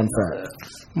 Really? Fun fact.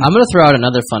 I'm going to throw out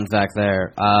another fun fact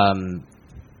there.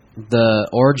 The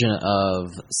origin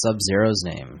of Sub-Zero's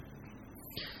name.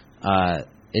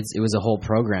 It was a whole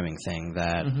programming thing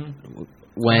that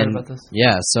when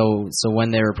so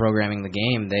when they were programming the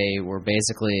game, they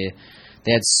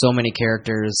had so many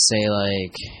characters. Say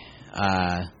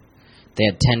they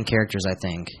had 10 characters, I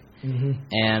think.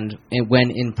 And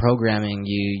when in programming,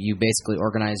 you basically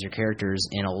organize your characters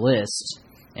in a list,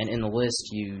 and in the list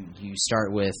you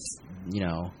start with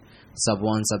sub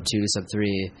 1, sub 2, sub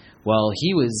 3. Well,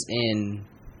 he was in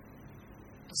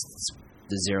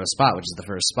the 0 spot, which is the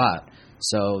first spot.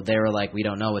 So they were like, we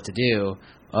don't know what to do.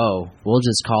 Oh, we'll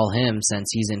just call him since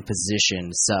he's in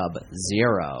position sub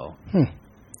 0.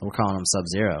 We're calling him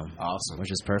Sub-Zero. Awesome.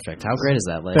 Which is perfect. How great is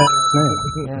that?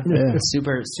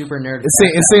 Super nerd.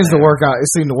 It seems to work out. It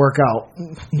seemed to work out.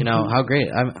 How great.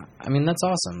 I mean, that's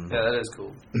awesome. Yeah, that is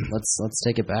cool. Let's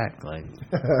take it back.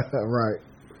 Right.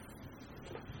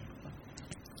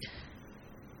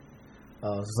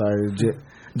 Oh, sorry,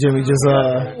 Jimmy just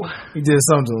he did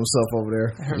something to himself over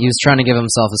there. He was trying to give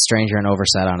himself a stranger and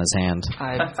oversight on his hand.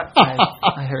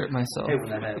 I hurt myself. Hey,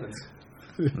 when that happens.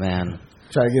 Man.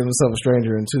 Try to give himself a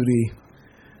stranger in 2D.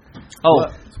 Oh,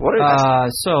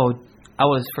 so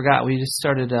I forgot. We just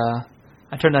started.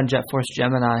 I turned on Jet Force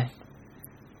Gemini,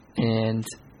 and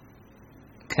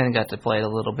kind of got to play it a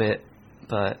little bit,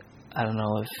 but I don't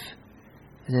know if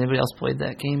has anybody else played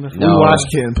that game before. We watched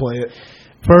Ken play it.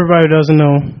 For everybody who doesn't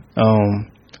know,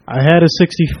 I had a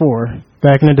 64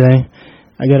 back in the day.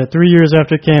 I got it 3 years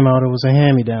after it came out. It was a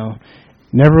hand-me-down.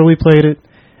 Never really played it.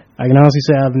 I can honestly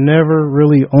say I've never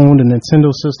really owned a Nintendo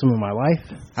system in my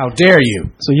life. How dare you?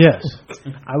 So yes,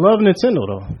 I love Nintendo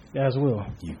though, as well.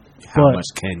 How But much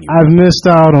can you? I've missed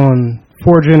out on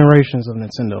 4 generations of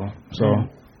Nintendo. So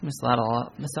Missed out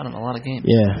on a lot of games.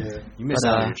 yeah, You missed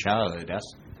But, out on your childhood.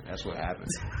 That's what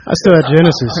happens. I still had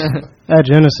Genesis. I had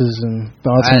Genesis and the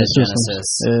I had Ultimate Genesis.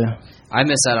 Systems. I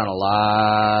missed out on a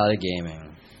lot of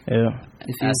gaming. Yeah.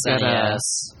 If you've got,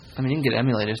 SNES. I mean, you can get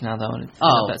emulators now though, and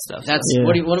Oh, that stuff. that's Yeah.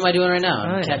 what am I doing right now?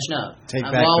 I'm Oh, yeah. catching up. Take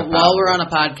back while the power. we're on a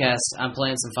podcast, I'm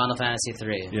playing some Final Fantasy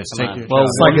 3. Yes, Come take on. your Well,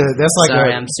 That's like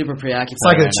Sorry, a I'm super preoccupied. it's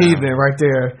like an right now. achievement right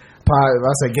there.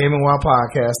 I said gaming while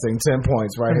podcasting, 10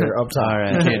 points right here up top. All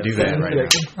right. You can't do that right now.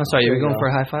 I'm sorry, you were There you going go. for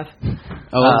a high five?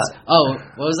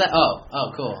 What was that?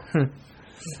 Oh, cool.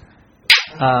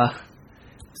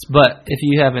 But if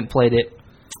you haven't played it,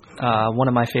 one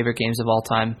of my favorite games of all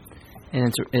time,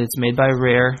 and it's made by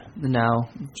Rare now.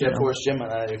 Jet Force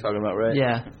Gemini you're talking about, right?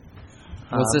 Yeah.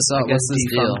 What's this? I guess What's this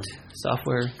deal? defunct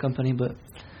software company, but may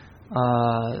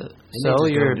so just go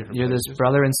you're different this places.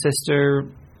 brother and sister,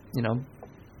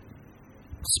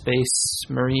 space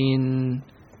marine.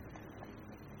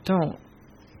 Don't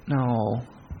no.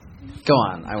 Go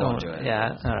on. I won't Don't- do it.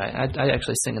 Yeah, all right. I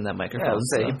actually sing in that microphone. Yeah, I would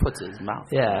say so- he puts it in his mouth.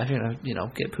 yeah, if you're gonna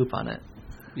get poop on it.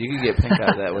 You can get pink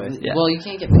eye that way. Yeah. Well, you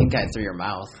can't get pink eye through your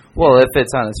mouth. Well, if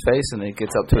it's on his face and it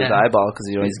gets up to his Yeah. eyeball because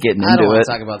he's getting I don't into want it.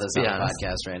 to talk about this on Yeah. the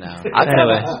podcast right now.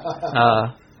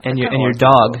 Anyway, and your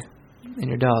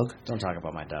dog. Don't talk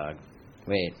about my dog.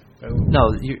 Wait.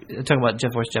 No, you're talking about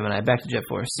Jet Force Gemini. Back to Jet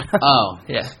Force. Oh,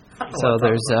 Yeah. So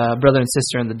there's brother and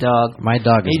sister and the dog. my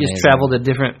dog is He just amazing. traveled to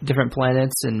different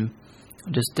planets and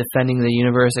just defending the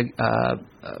universe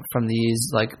from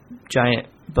these like giant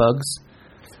bugs,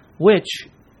 which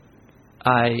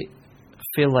I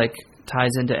feel like ties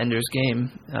into Ender's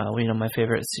Game. My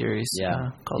favorite series.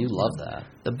 Yeah, called you love that.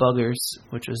 The Buggers,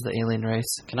 which was the alien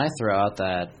race. Can I throw out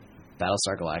that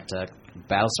Battlestar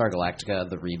Galactica,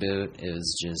 the reboot,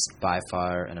 is just by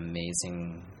far an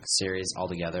amazing series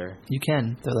altogether. You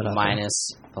can throw that out there.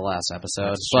 Minus the last episode,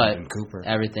 That's but Sheldon Cooper.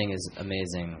 everything is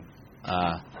amazing.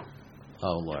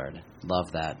 Oh Lord,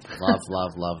 love that,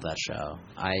 love that show.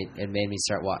 It made me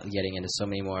start getting into so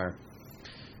many more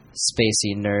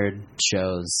spacey nerd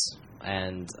shows,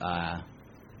 and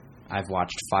I've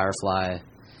watched Firefly.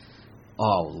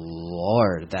 Oh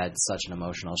Lord, that's such an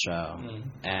emotional show,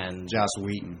 and Joss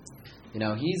Whedon.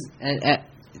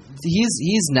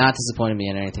 he's not disappointed me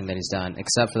in anything that he's done,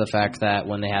 except for the fact that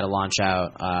when they had to launch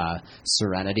out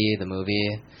Serenity, the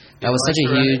movie, that was such a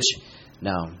huge.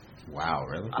 No, Wow,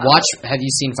 really? have you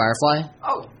seen Firefly?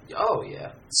 Oh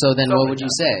yeah. So then, So what many would you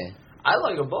times. say? I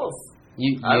like them both.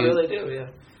 You I really do. Yeah.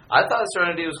 I thought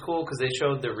Serenity was cool because they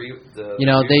showed the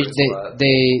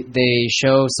they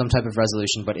show some type of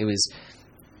resolution, but it was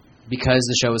because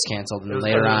the show was canceled, and It was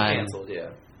later because it was on canceled, yeah.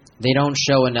 they don't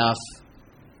show enough.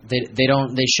 They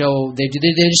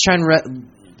just try and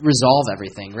resolve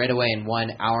everything right away in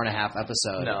 1 hour and a half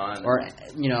episode. No, I know. Or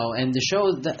and the show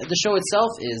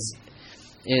itself is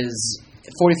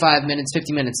 45 minutes,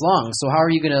 50 minutes long. So how are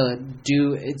you gonna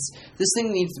do? This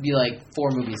thing needs to be like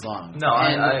 4 movies long. No,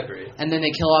 I agree. And then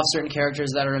they kill off certain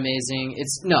characters that are amazing. It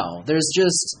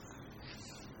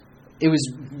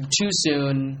was too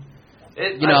soon.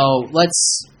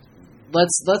 Let's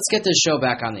get this show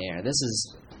back on the air. This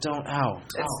is ow.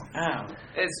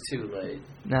 It's too late.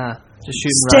 Nah, just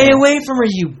shoot. Stay away from her,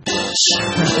 you bitch.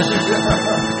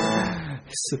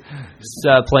 Just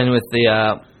playing with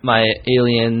my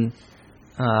alien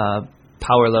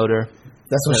power loader.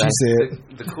 That's what she said.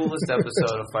 The coolest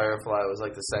episode of Firefly was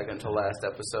like the second to last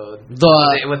episode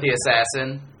The with the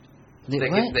assassin. what?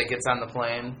 That gets on the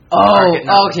plane. Oh, Or getting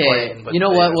on the okay. plane, but You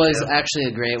know they what have- was yeah. actually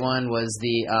a great one was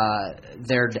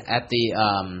they're at the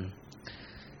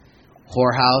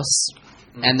whorehouse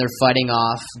and they're fighting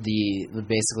off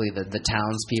basically the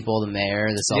townspeople, the mayor,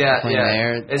 the self-proclaimed yeah.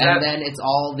 mayor, Is and that- then it's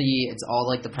all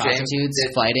like the prostitutes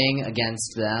fighting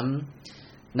against them.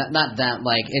 Not them,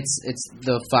 like it's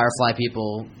the Firefly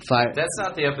people. That's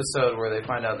not the episode where they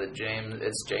find out that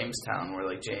it's Jamestown, where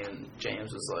like James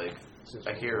was like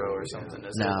a hero or something.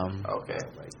 Is No. it? Okay.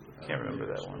 Can't remember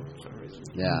that one for some reason.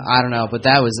 Yeah, I don't know, but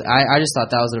that was I just thought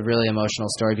that was a really emotional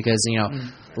story because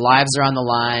lives are on the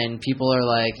line, people are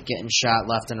like getting shot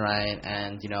left and right,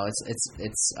 and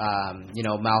it's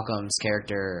Malcolm's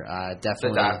character The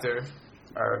definitely doctor.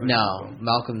 Or Malcolm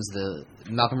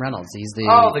Reynolds. He's the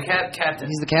the captain.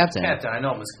 He's the captain. Captain, I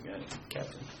know him as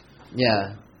captain.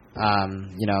 Yeah,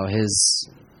 he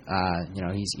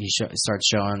starts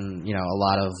showing a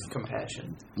lot of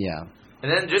Compassion. yeah. And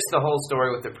then just the whole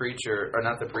story with the preacher, or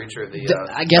not the preacher,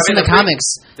 I guess in the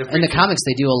comics,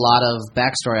 they do a lot of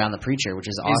backstory on the preacher, which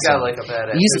is awesome. He's got like a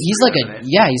badass. He's like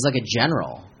he's like a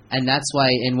general, and that's why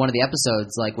in one of the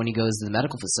episodes, like when he goes to the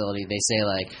medical facility, they say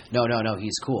like, no,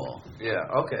 he's cool. Yeah,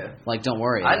 okay. Like, don't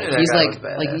worry. I knew that he's guy like, was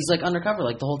badass. like he's like undercover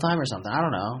like the whole time or something. I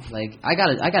don't know. Like, I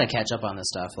gotta catch up on this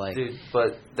stuff. Like, dude,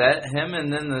 but that him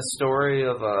and then the story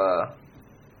of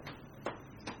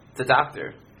the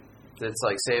doctor. That's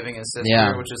like saving his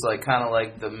sister, which is like kind of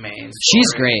like the main story.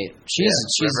 She's great.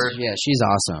 She's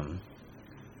awesome.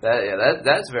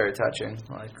 That's very touching.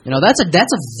 Like, you know, that's a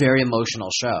very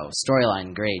emotional show.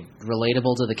 Storyline great,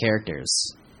 relatable to the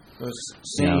characters.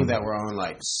 Seeing that we're on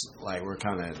like we're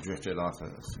kind of drifted off of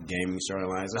gaming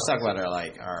storylines. Let's talk about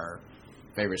our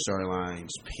favorite storylines.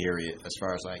 Period. As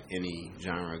far as like any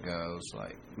genre goes,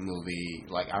 like movie,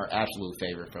 like our absolute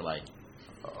favorite for like.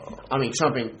 I mean,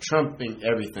 trumping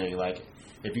everything. Like,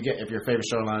 if your favorite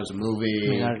storyline is a movie, I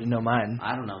mean, I already know mine.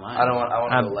 I don't know mine. I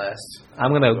want to go last.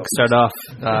 I'm gonna start off.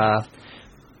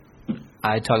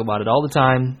 I talk about it all the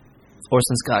time.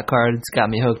 Orson Scott Card. It's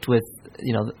got me hooked with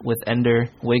Ender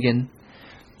Wiggin.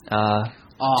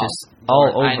 Just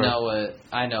all over.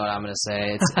 I know what I'm gonna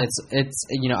say. It's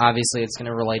obviously it's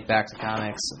gonna relate back to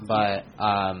comics, but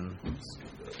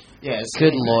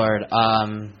good lord.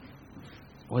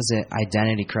 Was it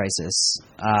Identity Crisis?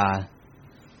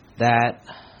 That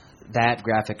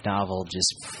graphic novel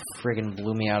just friggin'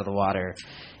 blew me out of the water.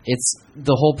 It's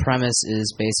the whole premise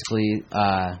is basically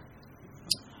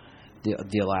the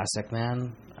Elastic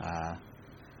Man.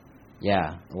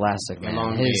 Elastic Man.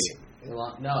 Elongated.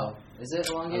 No, is it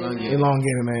Elongated?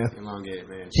 Elongated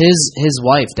Man. His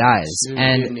wife dies, Sue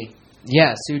and Dibney.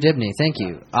 Sue Dibney. Thank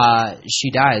you. She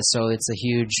dies, so it's a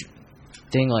huge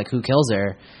thing. Like, who kills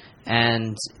her?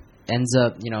 And ends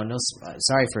up,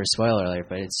 sorry for a spoiler alert,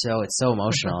 but it's so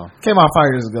emotional. Came out 5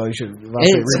 years ago. You should read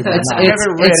it. It's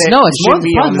probably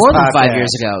more than 5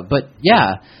 years ago. But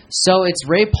yeah, so it's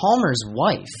Ray Palmer's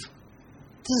wife.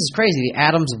 This is crazy.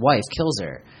 Adam's wife kills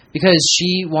her because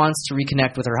she wants to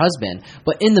reconnect with her husband.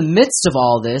 But in the midst of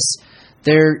all this,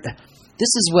 this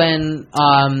is when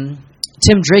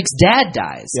Tim Drake's dad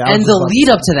dies, and the lead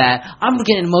up to that, I'm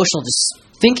getting emotional just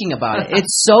thinking about it.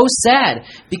 It's so sad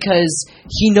because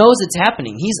he knows it's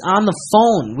happening. He's on the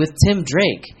phone with Tim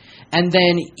Drake, and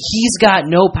then he's got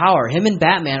no power. Him and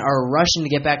Batman are rushing to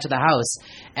get back to the house,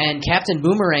 and Captain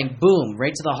Boomerang, boom,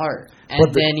 right to the heart.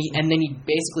 And then he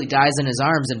basically dies in his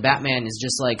arms, and Batman is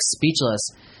just like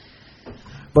speechless.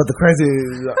 But the crazy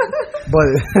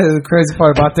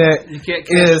part about that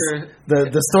is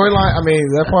the storyline. I mean,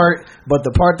 that part. But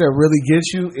the part that really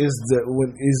gets you is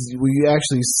when you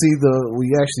actually see Tim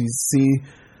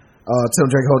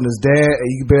Drake holding his dad, and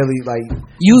you barely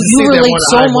you relate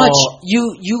so much.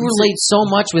 You relate so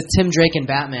much with Tim Drake and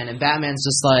Batman's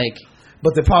just like.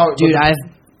 But the power, dude, I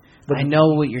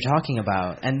know what you're talking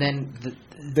about, and then.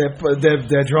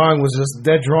 That drawing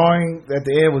at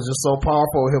the end was just so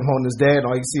powerful. Him holding his dad, and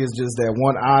all you see is just that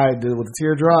one eye with a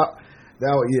teardrop.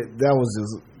 That was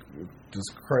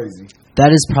just crazy. That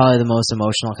is probably the most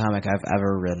emotional comic I've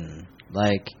ever written.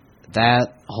 Like,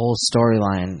 that whole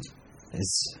storyline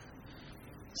is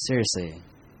seriously.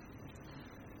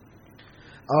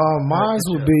 Mine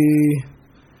would be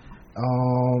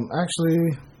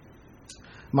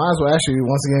Mine will actually,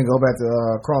 once again, go back to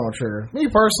Chrono Trigger. Me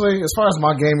personally, as far as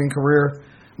my gaming career,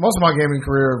 most of my gaming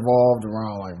career evolved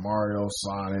around like Mario,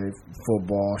 Sonic,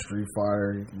 football, Street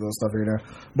Fighter, those stuff here and there.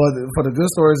 But for the good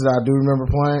stories that I do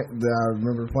remember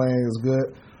playing is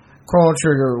good. Chrono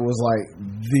Trigger was like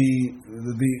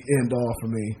the end all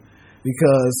for me,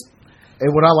 because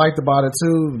and what I liked about it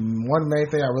too, one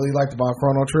main thing I really liked about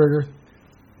Chrono Trigger,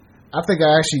 I think I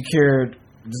actually cared.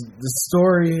 The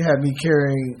story had me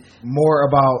caring more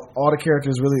about all the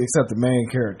characters really except the main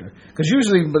character, because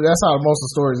usually, but that's how most of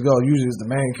the stories go. Usually it's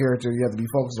the main character you have to be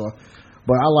focused on,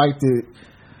 but I liked it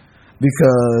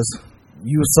because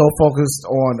you were so focused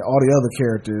on all the other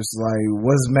characters. Like,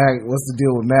 what's the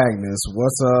deal with Magnus?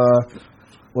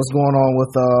 What's going on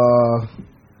with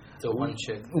the one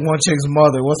chick's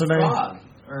mother? What's her name? Frog.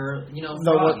 Or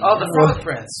the Frog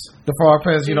Prince. The Frog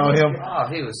Prince, him. Oh,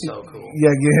 he was so cool.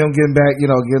 Yeah, him getting back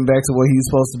to what he's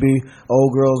supposed to be.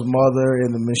 Old girl's mother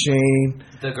in the machine.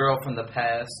 The girl from the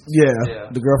past. Yeah.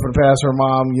 The girl from the past. Her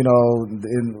mom,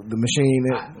 in the machine.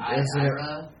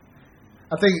 Ira?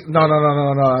 I think no.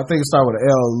 I think it started with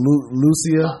an L.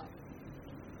 Lucia.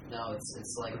 No, it's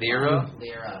like Lyra.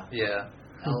 Yeah.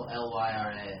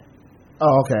 Lyra.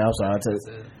 Oh, okay. I'm sorry. That's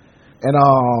it. And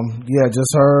just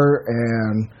her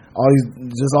and all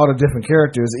the different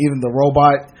characters, even the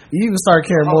robot You even started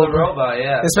caring more. The robot,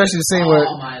 yeah. Especially the scene where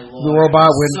my Lord. the robot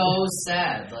with so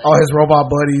sad. Like, all his robot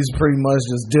buddies pretty much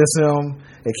just diss him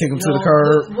and kick him to the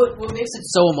curb. What makes it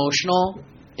so emotional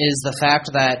is the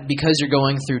fact that because you're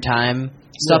going through time,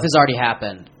 stuff has already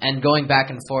happened, and going back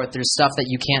and forth, there's stuff that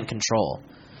you can't control.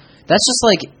 That's just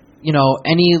like,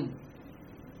 any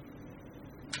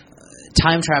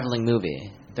time traveling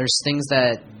movie. There's things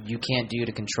that you can't do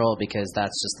to control because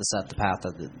that's just the path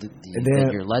that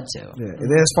you're led to. Yeah. And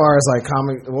then as far as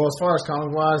comic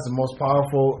wise, the most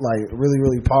powerful, really,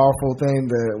 really powerful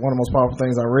thing, one of the most powerful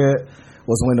things I read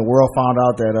was when the world found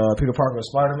out that Peter Parker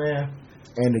was Spider-Man,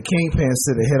 and the Kingpin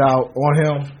sent a hit out on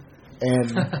him, and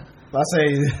I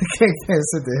say Kingpin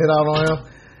sent the hit out on him,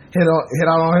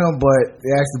 but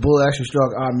the bullet actually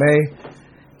struck Aunt May,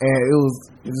 and it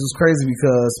was crazy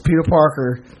because Peter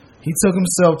Parker, he took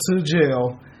himself to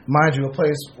jail, mind you, a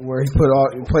place where he put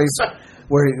a place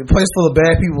full of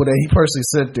bad people that he personally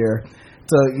sent there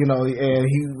to, and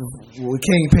with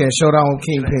Kingpin, showdown with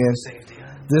Kingpin.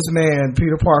 This man,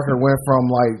 Peter Parker, went from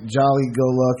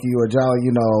jolly-go-lucky or jolly,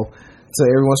 to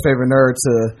everyone's favorite nerd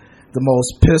to the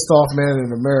most pissed off man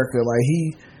in America.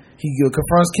 He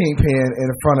confronts Kingpin in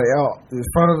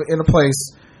a place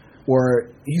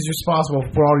where he's responsible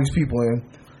for all these people in.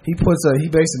 He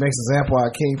basically makes an example out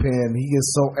of Kingpin. He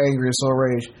gets so angry and so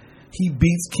enraged. He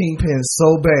beats Kingpin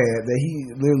so bad that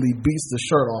he literally beats the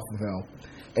shirt off of him.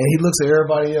 And he looks at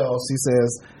everybody else.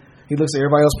 He looks at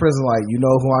everybody else in prison like, you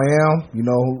know who I am? You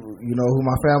know who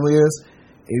my family is?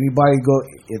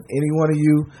 If any one of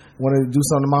you want to do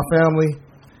something to my family,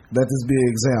 let this be an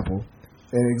example.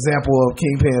 An example of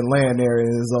Kingpin laying there in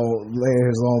his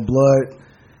own blood,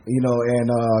 and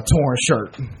torn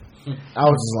shirt. I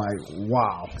was just like,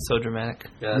 wow. So dramatic.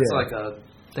 Yeah, it's like a...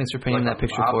 Thanks for painting that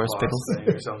picture for us, Pickles. Thing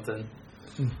or something.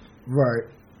 Right.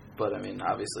 But,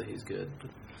 obviously he's good.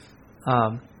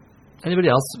 Anybody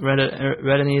else read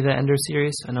any of the Ender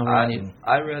series? I know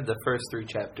I read the first 3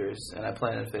 chapters, and I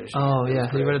plan on finishing it. Oh,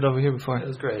 yeah. You read it over here before. It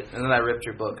was great. And then I ripped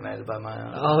your book, and I had to buy my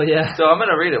own. Oh, yeah. So I'm going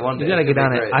to read it one day. You got to get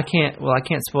on it. I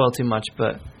can't spoil too much,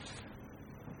 but...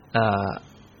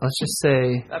 let's just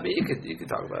say... you could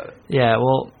talk about it. Yeah,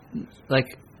 well,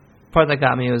 part that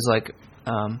got me was,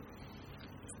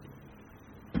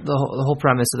 the whole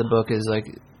premise of the book is,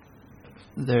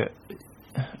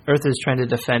 Earth is trying to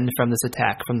defend from this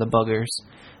attack from the buggers.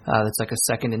 That's like a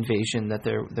second invasion that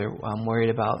they're worried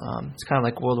about. It's kind of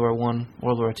like World War I,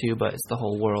 World War II, but it's the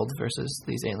whole world versus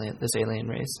this alien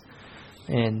race.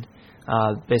 And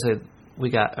basically, we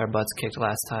got our butts kicked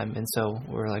last time, and so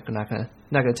we're not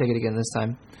gonna take it again this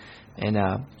time. And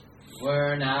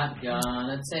we're not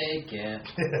gonna take it.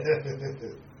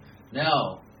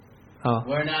 No. Oh.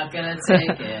 We're not gonna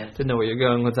take it. Didn't know where you're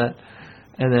going with that.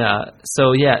 And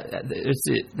so yeah,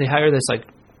 they hire this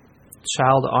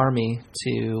child army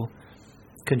to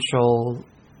control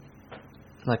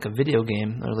a video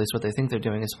game, or at least what they think they're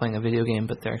doing is playing a video game,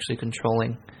 but they're actually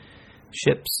controlling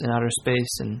ships in outer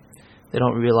space, and they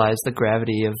don't realize the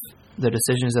gravity of the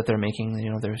decisions that they're making.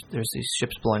 There's these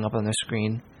ships blowing up on their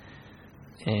screen,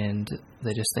 and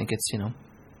they just think it's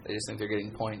They just think they're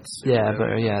getting points. Yeah,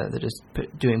 they're just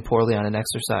doing poorly on an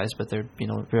exercise, but their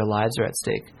real lives are at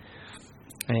stake.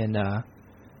 And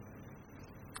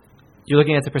you're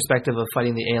looking at the perspective of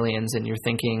fighting the aliens, and you're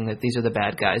thinking that these are the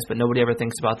bad guys, but nobody ever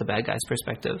thinks about the bad guy's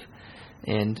perspective.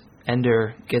 And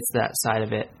Ender gets that side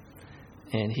of it,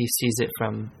 and he sees it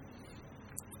from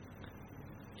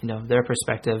their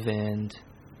perspective, and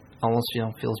almost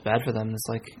feels bad for them. It's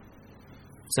like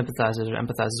sympathizes or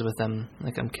empathizes with them.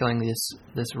 Like, I'm killing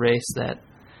this race that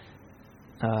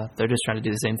they're just trying to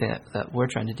do the same thing that we're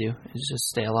trying to do, is just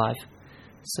stay alive.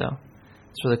 So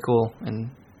it's really cool, and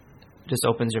just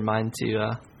opens your mind to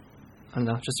I don't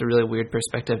know, just a really weird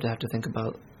perspective to have to think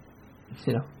about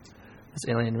this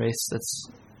alien race that's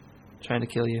trying to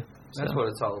kill you. That's what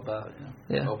it's all about,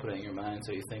 Yeah. Opening your mind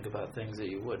so you think about things that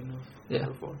you wouldn't have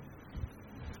before.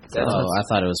 I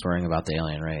thought it was worrying about the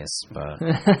alien race, but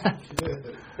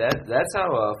that's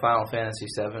how Final Fantasy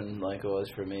VII was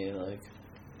for me.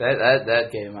 That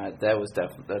game,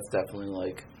 that's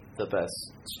definitely the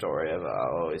best story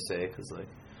I'll always say, because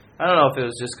I don't know if it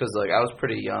was just because I was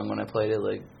pretty young when I played it,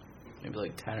 maybe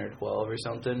 10 or 12 or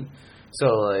something.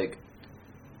 So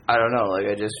I don't know,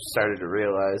 I just started to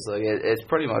realize it's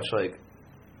pretty much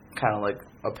kind of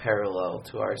a parallel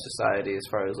to our society as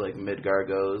far as Midgar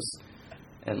goes,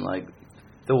 and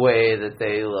the way that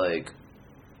they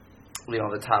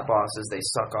the top bosses, they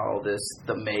suck all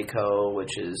the Mako,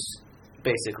 which is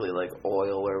basically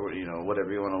oil, or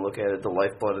whatever you want to look at it, the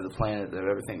lifeblood of the planet that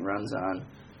everything runs on.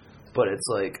 But it's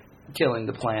killing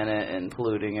the planet and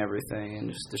polluting everything and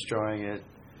just destroying it.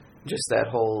 just that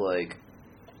whole like,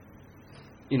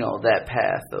 that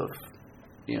path of,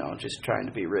 just trying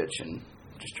to be rich and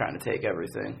just trying to take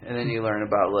everything, and then you learn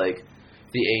about like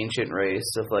the ancient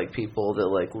race of like people that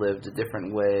like lived a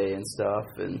different way and stuff,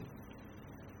 and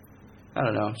I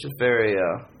don't know, it's just very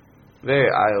very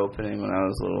eye opening when I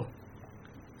was little.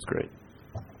 It's great.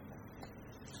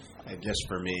 I guess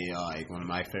for me, like one of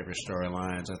my favorite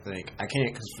storylines, I think I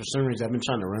can't because for some reason I've been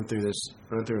trying to run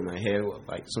through in my head with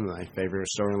like some of my favorite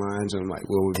storylines and like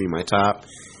what would be my top,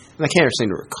 and I can't seem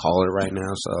to recall it right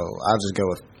now. So I'll just go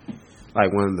with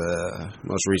like one of the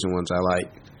most recent ones I like.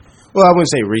 Well, I wouldn't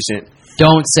say recent.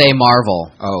 Don't say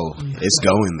Marvel. Oh, it's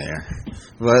going there,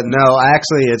 but no,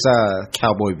 actually, it's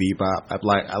Cowboy Bebop. I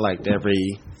liked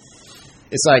every.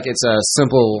 It's a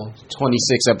simple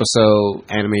 26 episode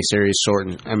anime series,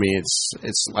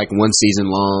 it's like one season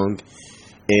long.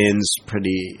 Ends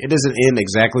pretty. It doesn't end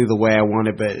exactly the way I want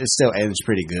it, but it still ends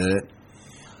pretty good.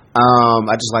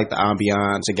 I just like the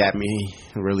ambiance. It got me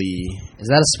really. Is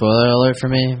that a spoiler alert for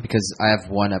me? Because I have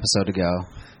one episode to go.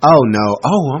 Oh no!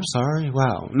 Oh, I'm sorry.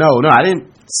 Wow. No, I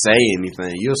didn't say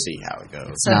anything. You'll see how it goes.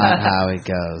 It's not how it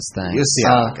goes. Thanks. You'll see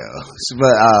how it goes.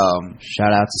 But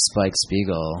shout out to Spike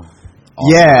Spiegel.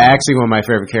 Yeah, actually one of my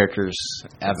favorite characters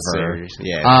ever.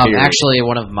 Yeah. Actually,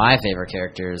 one of my favorite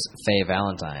characters, Faye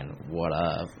Valentine. What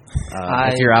up?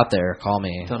 If you're out there, call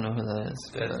me. Don't know who that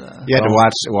is. But, you have to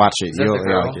watch it. You'll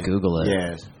like it. Google it.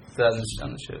 Yeah. That's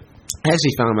on the ship. I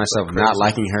actually found myself not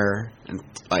liking her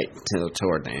till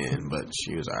toward the end, but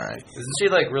she was alright. Isn't she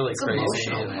like really it's crazy?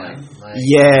 Emotional, man.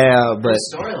 Yeah, but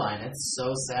the storyline, it's so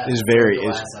sad. It's very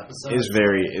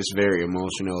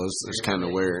emotional. It's kind of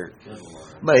weird.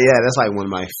 But yeah, that's like one of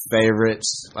my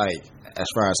favorites. Like as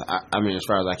far as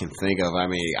I can think of.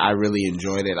 I really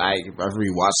enjoyed it. I've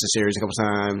rewatched the series a couple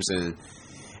times, and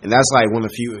that's like one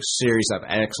of the few series I've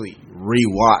actually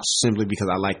rewatched simply because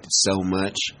I liked it so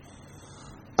much.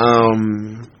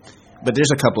 But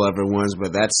there's a couple other ones,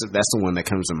 but that's the one that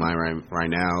comes to mind right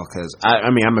now because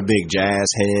I'm a big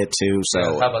jazz head too.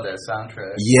 So how about that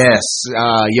soundtrack? Yes,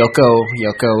 Yoko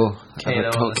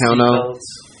Kanno.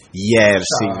 Yes,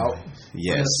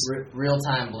 yes. Real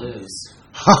time blues.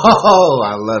 Oh,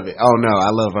 I love it. Oh no,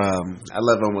 I love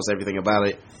almost everything about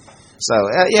it. So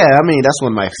yeah, that's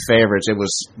one of my favorites. It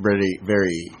was really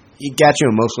it got you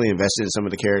emotionally invested in some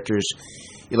of the characters.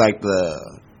 You like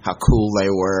how cool they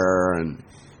were and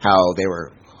how they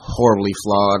were horribly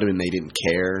flawed and they didn't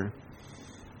care.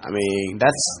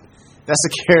 That's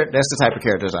the type of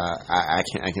characters I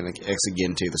can actually get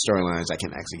into. The storylines I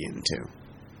can actually get into.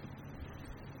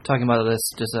 Talking about this,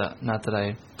 just not that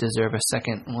I deserve a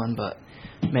second one, but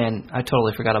man, I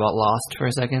totally forgot about Lost for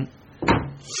a second.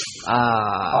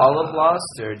 All of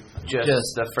Lost or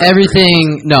just the first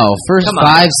everything? No, first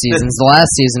 5 seasons. The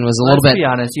last season was a little bit. Be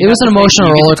honest, it was an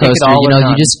emotional roller coaster.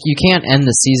 You can't end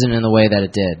the season in the way that it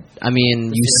did.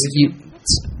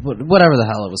 Whatever the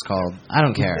hell it was called, I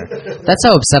don't care. That's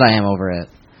how upset I am over it.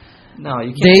 No,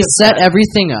 you can't. They set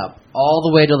everything up all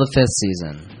the way till the 5th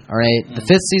season. All right, the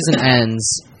 5th season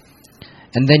ends.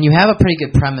 And then you have a pretty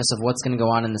good premise of what's going to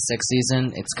go on in the 6th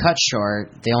season. It's cut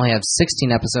short. They only have 16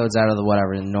 episodes out of the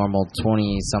normal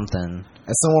 20-something.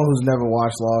 As someone who's never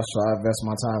watched Lost, should I invest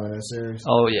my time in that series?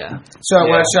 Oh, yeah.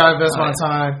 Should I invest my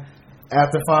time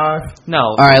after 5?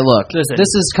 No. All right, look. Listen,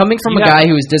 this is coming from a guy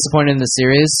who was disappointed in the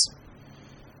series.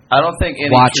 I don't think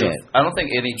any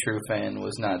true fan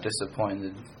was not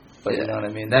disappointed. But you know what I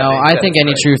mean? I think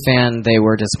any true fan, they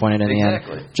were disappointed in the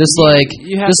end. Just all right.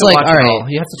 You have to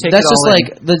take that's it just all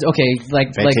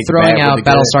like throwing out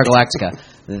Battlestar Galactica.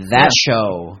 That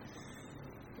show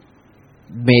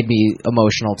made me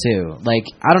emotional too. Like,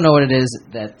 I don't know what it is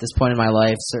that at this point in my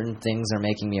life, certain things are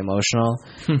making me emotional,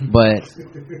 but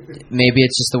maybe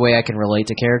it's just the way I can relate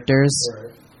to characters.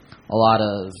 A lot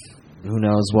of who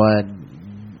knows what,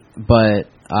 but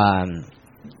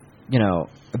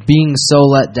being so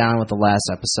let down with the last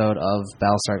episode of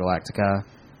Battlestar Galactica,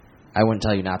 I wouldn't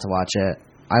tell you not to watch it.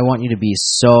 I want you to be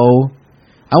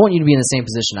in the same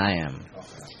position I am.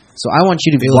 So I want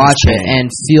you to watch it and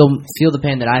feel the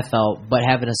pain that I felt, but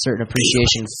having a certain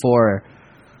appreciation for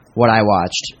what I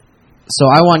watched. So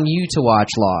I want you to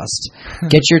watch Lost.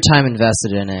 Get your time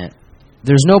invested in it.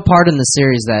 There's no part in the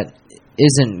series that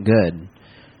isn't good.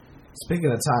 Speaking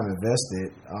of time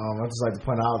invested, I'd just like to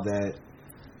point out that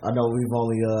I know we've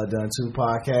only done 2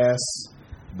 podcasts,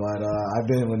 but I've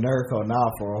been with Nerdco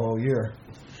now for a whole year.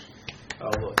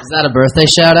 Is that a birthday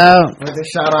shout out? Birthday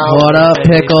shout out. What up,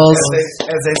 Pickles?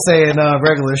 As they say in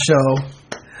regular show.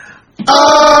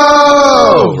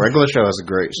 Oh! Regular show has a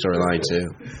great storyline too.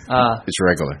 It's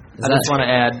regular. I just want to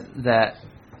add that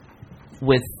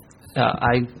with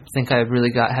I think I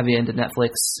really got heavy into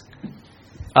Netflix.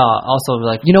 Also,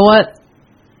 like, You know what?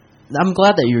 I'm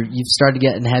glad that you've started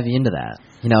getting heavy into that.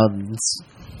 You know,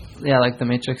 yeah, like The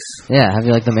Matrix. yeah,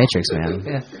 heavy like the Matrix, man.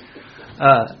 Yeah.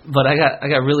 But I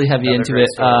got really heavy into it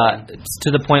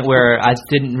to the point where I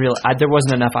didn't there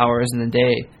wasn't enough hours in the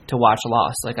day to watch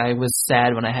Lost. Like, I was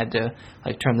sad when I had to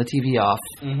like turn the TV off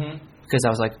because I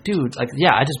was like, dude, like,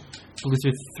 yeah, I just blew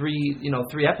through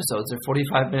three episodes or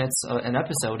 45 minutes an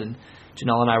episode, and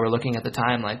Janelle and I were looking at the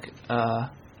time like,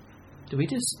 we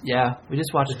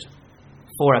just watched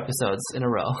 4 episodes in a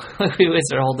row. We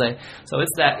wasted our whole day. So it's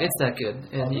that good,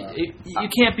 and you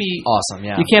can't be awesome.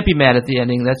 Yeah, you can't be mad at the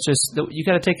ending. That's just you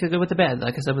got to take the good with the bad.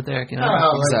 Like I said with Eric,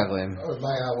 exactly.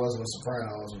 Like I was with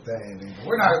Sopranos with that ending.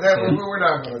 We're not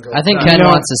going to go. I think Ken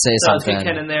wants to say something.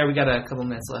 Ken in there. We got a couple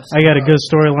minutes left. I got a good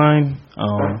storyline.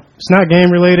 It's not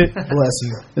game related. Bless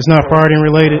you. It's not farting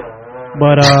related.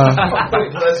 But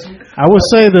I would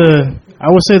say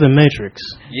the Matrix.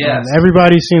 Yes.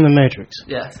 Everybody's seen the Matrix.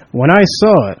 Yes. When I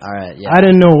saw it, All right, yeah. I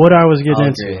didn't know what I was getting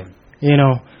I'll into. You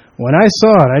know, when I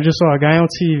saw it, I just saw a guy on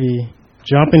TV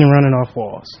jumping and running off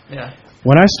walls. Yeah.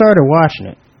 When I started watching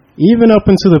it, even up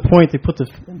until the point they put the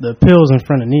pills in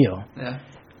front of Neo, Yeah.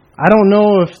 I don't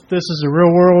know if this is the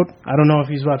real world. I don't know if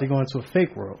he's about to go into a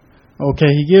fake world. Okay,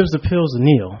 he gives the pills to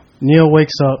Neo. Neo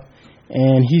wakes up,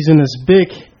 and he's in this big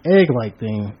egg-like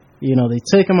thing. You know, they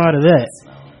take him out of that.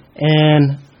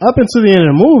 And up until the end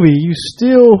of the movie,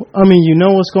 you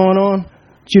know what's going on,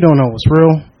 but you don't know what's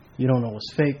real. You don't know what's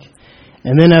fake.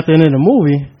 And then at the end of the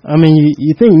movie,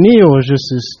 you think Neo is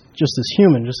just this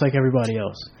human, just like everybody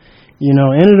else. You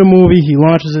know, end of the movie, he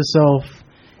launches himself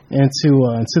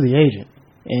into the agent.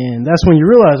 And that's when you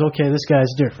realize, okay, this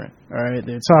guy's different. All right,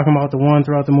 they're talking about the one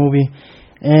throughout the movie.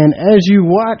 And as you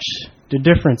watch the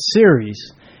different series,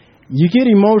 you get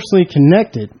emotionally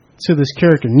connected to this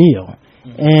character, Neo.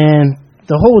 And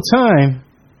the whole time,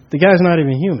 the guy's not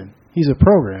even human. He's a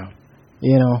program,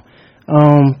 you know.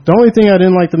 The only thing I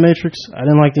didn't like The Matrix, I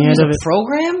didn't like the end of it.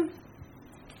 Program?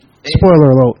 Spoiler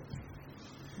alert.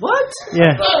 What?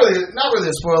 Yeah. Not really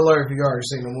a spoiler if you already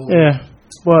seen the movie. Yeah.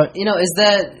 But You know, is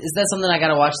that something I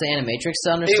gotta watch the Animatrix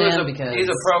to understand? He's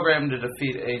a program to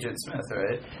defeat Agent Smith,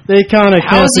 right? they kind of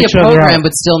How is cancel he each a other program out.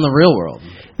 but still in the real world?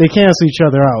 They cancel each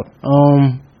other out.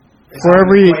 For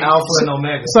every Alpha and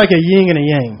Omega. it's like a yin and a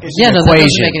yang. Yeah, no, that doesn't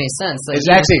equation. make any sense. Like,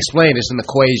 It's actually explained. It's an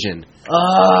equation.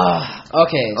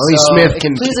 Okay. Only so Smith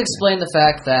can- Please explain the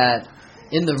fact that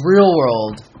in the real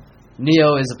world,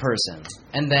 Neo is a person,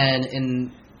 and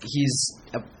then he's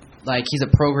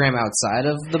a program outside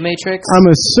of the Matrix. I'm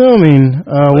assuming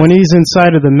when he's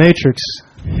inside of the Matrix,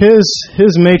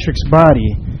 his Matrix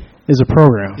body is a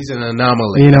program. He's an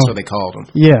anomaly. You That's know. what they called him.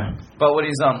 Yeah. But when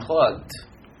he's unplugged,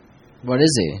 What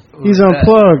is he? He's who's that?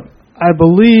 unplugged. I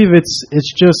believe it's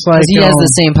just like Because he has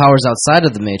the same powers outside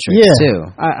of the Matrix too.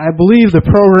 I believe the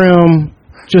program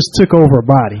just took over a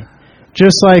body,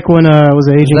 just like when was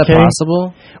it Is Agent that K?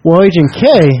 possible? Well, Agent K,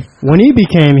 when he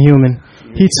became human,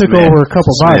 he took Smith. over a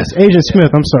couple Smith. bodies. Agent Smith,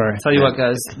 I'm sorry. Tell you what,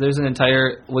 guys. There's an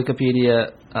entire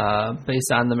Wikipedia based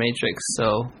on the Matrix.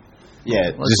 So Yeah,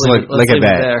 let's just leave look it at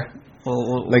that. there.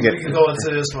 We'll Look at We can go into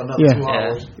this for another Yeah. 2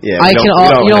 hours. yeah. I we can. don't- we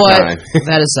don't You know have what? time.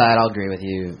 That aside, I'll agree with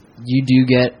you. You do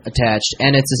get attached,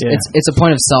 and it's Yeah. it's a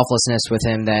point of selflessness with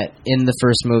him that in the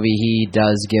first movie he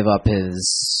does give up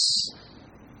his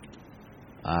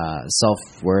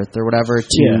self-worth or whatever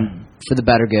for the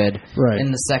better good. Right. In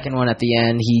the second one, at the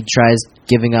end, he tries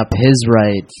giving up his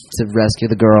right to rescue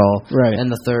the girl. Right. And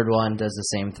the third one does the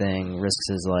same thing, risks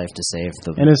his life to save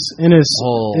the. And it's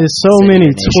whole so city many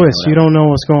or nation or twists. You don't know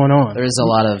what's going on. There's a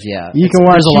lot of You can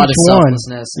watch There's a lot of each one.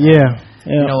 selflessness. Yeah.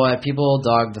 You know what? People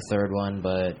dog the third one,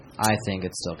 but I think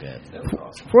it's still good.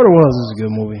 For what it was, it's a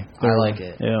good movie. I like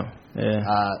it.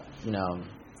 Yeah. You know,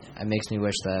 it makes me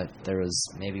wish that there was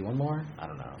maybe one more. I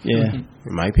don't know. Yeah.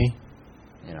 It might be.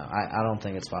 You know, I don't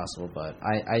think it's possible, but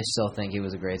I still think it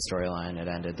was a great storyline. It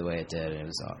ended the way it did. It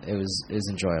was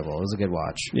enjoyable. It was a good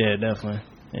watch. Yeah, definitely.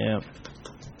 Yeah.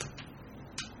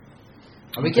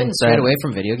 Are we getting straight away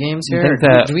from video games here? think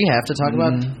that- Do we have to talk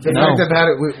about? The No. fact about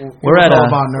it, We're at all a-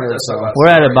 about nerds. So We're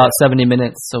at about 70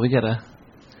 minutes, so we gotta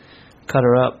cut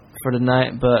her up for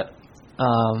tonight. But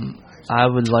I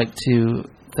would like to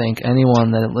thank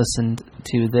anyone that listened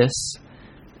to this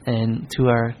and to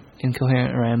our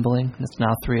incoherent rambling. It's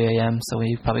now 3 a.m., so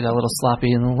we probably got a little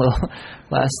sloppy in the little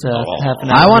last half an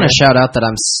hour. I want to here. shout out that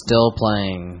I'm still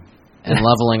playing and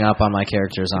leveling up on my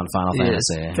characters on Final Yes.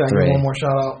 Fantasy can I give 3. one more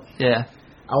shout out? Yeah.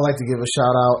 I would like to give a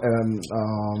shout out and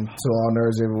to all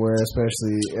nerds everywhere,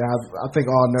 especially. I think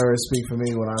all nerds speak for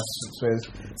me when I say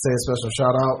a special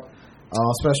shout out.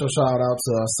 Special shout out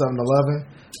to 7-Eleven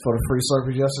for the free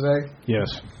Slurpees yesterday. Yes.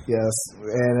 Yes,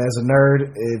 and as a nerd,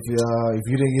 if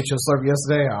you didn't get your Slurpee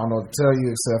yesterday, I don't know what to tell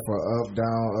you except for up,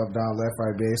 down, left,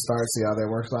 right, base, start. See how that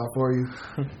works out for you.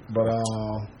 But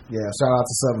yeah, shout out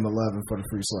to 7-Eleven for the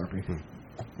free Slurpee.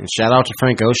 And shout out to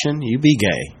Frank Ocean. You be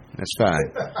gay. That's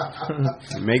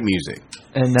fine. Make music.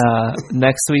 And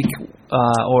next week,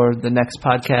 or the next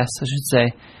podcast, I should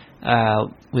say,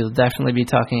 we'll definitely be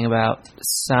talking about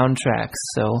soundtracks.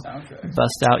 So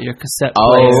bust out your cassette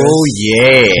players. Oh,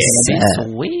 yeah.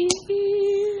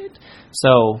 Sweet.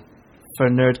 So, for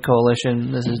Nerd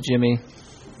Coalition, this is Jimmy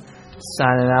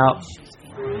signing out.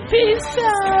 Peace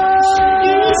out.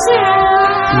 Peace out.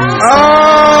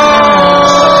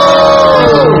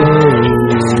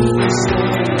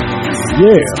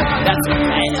 Yeah.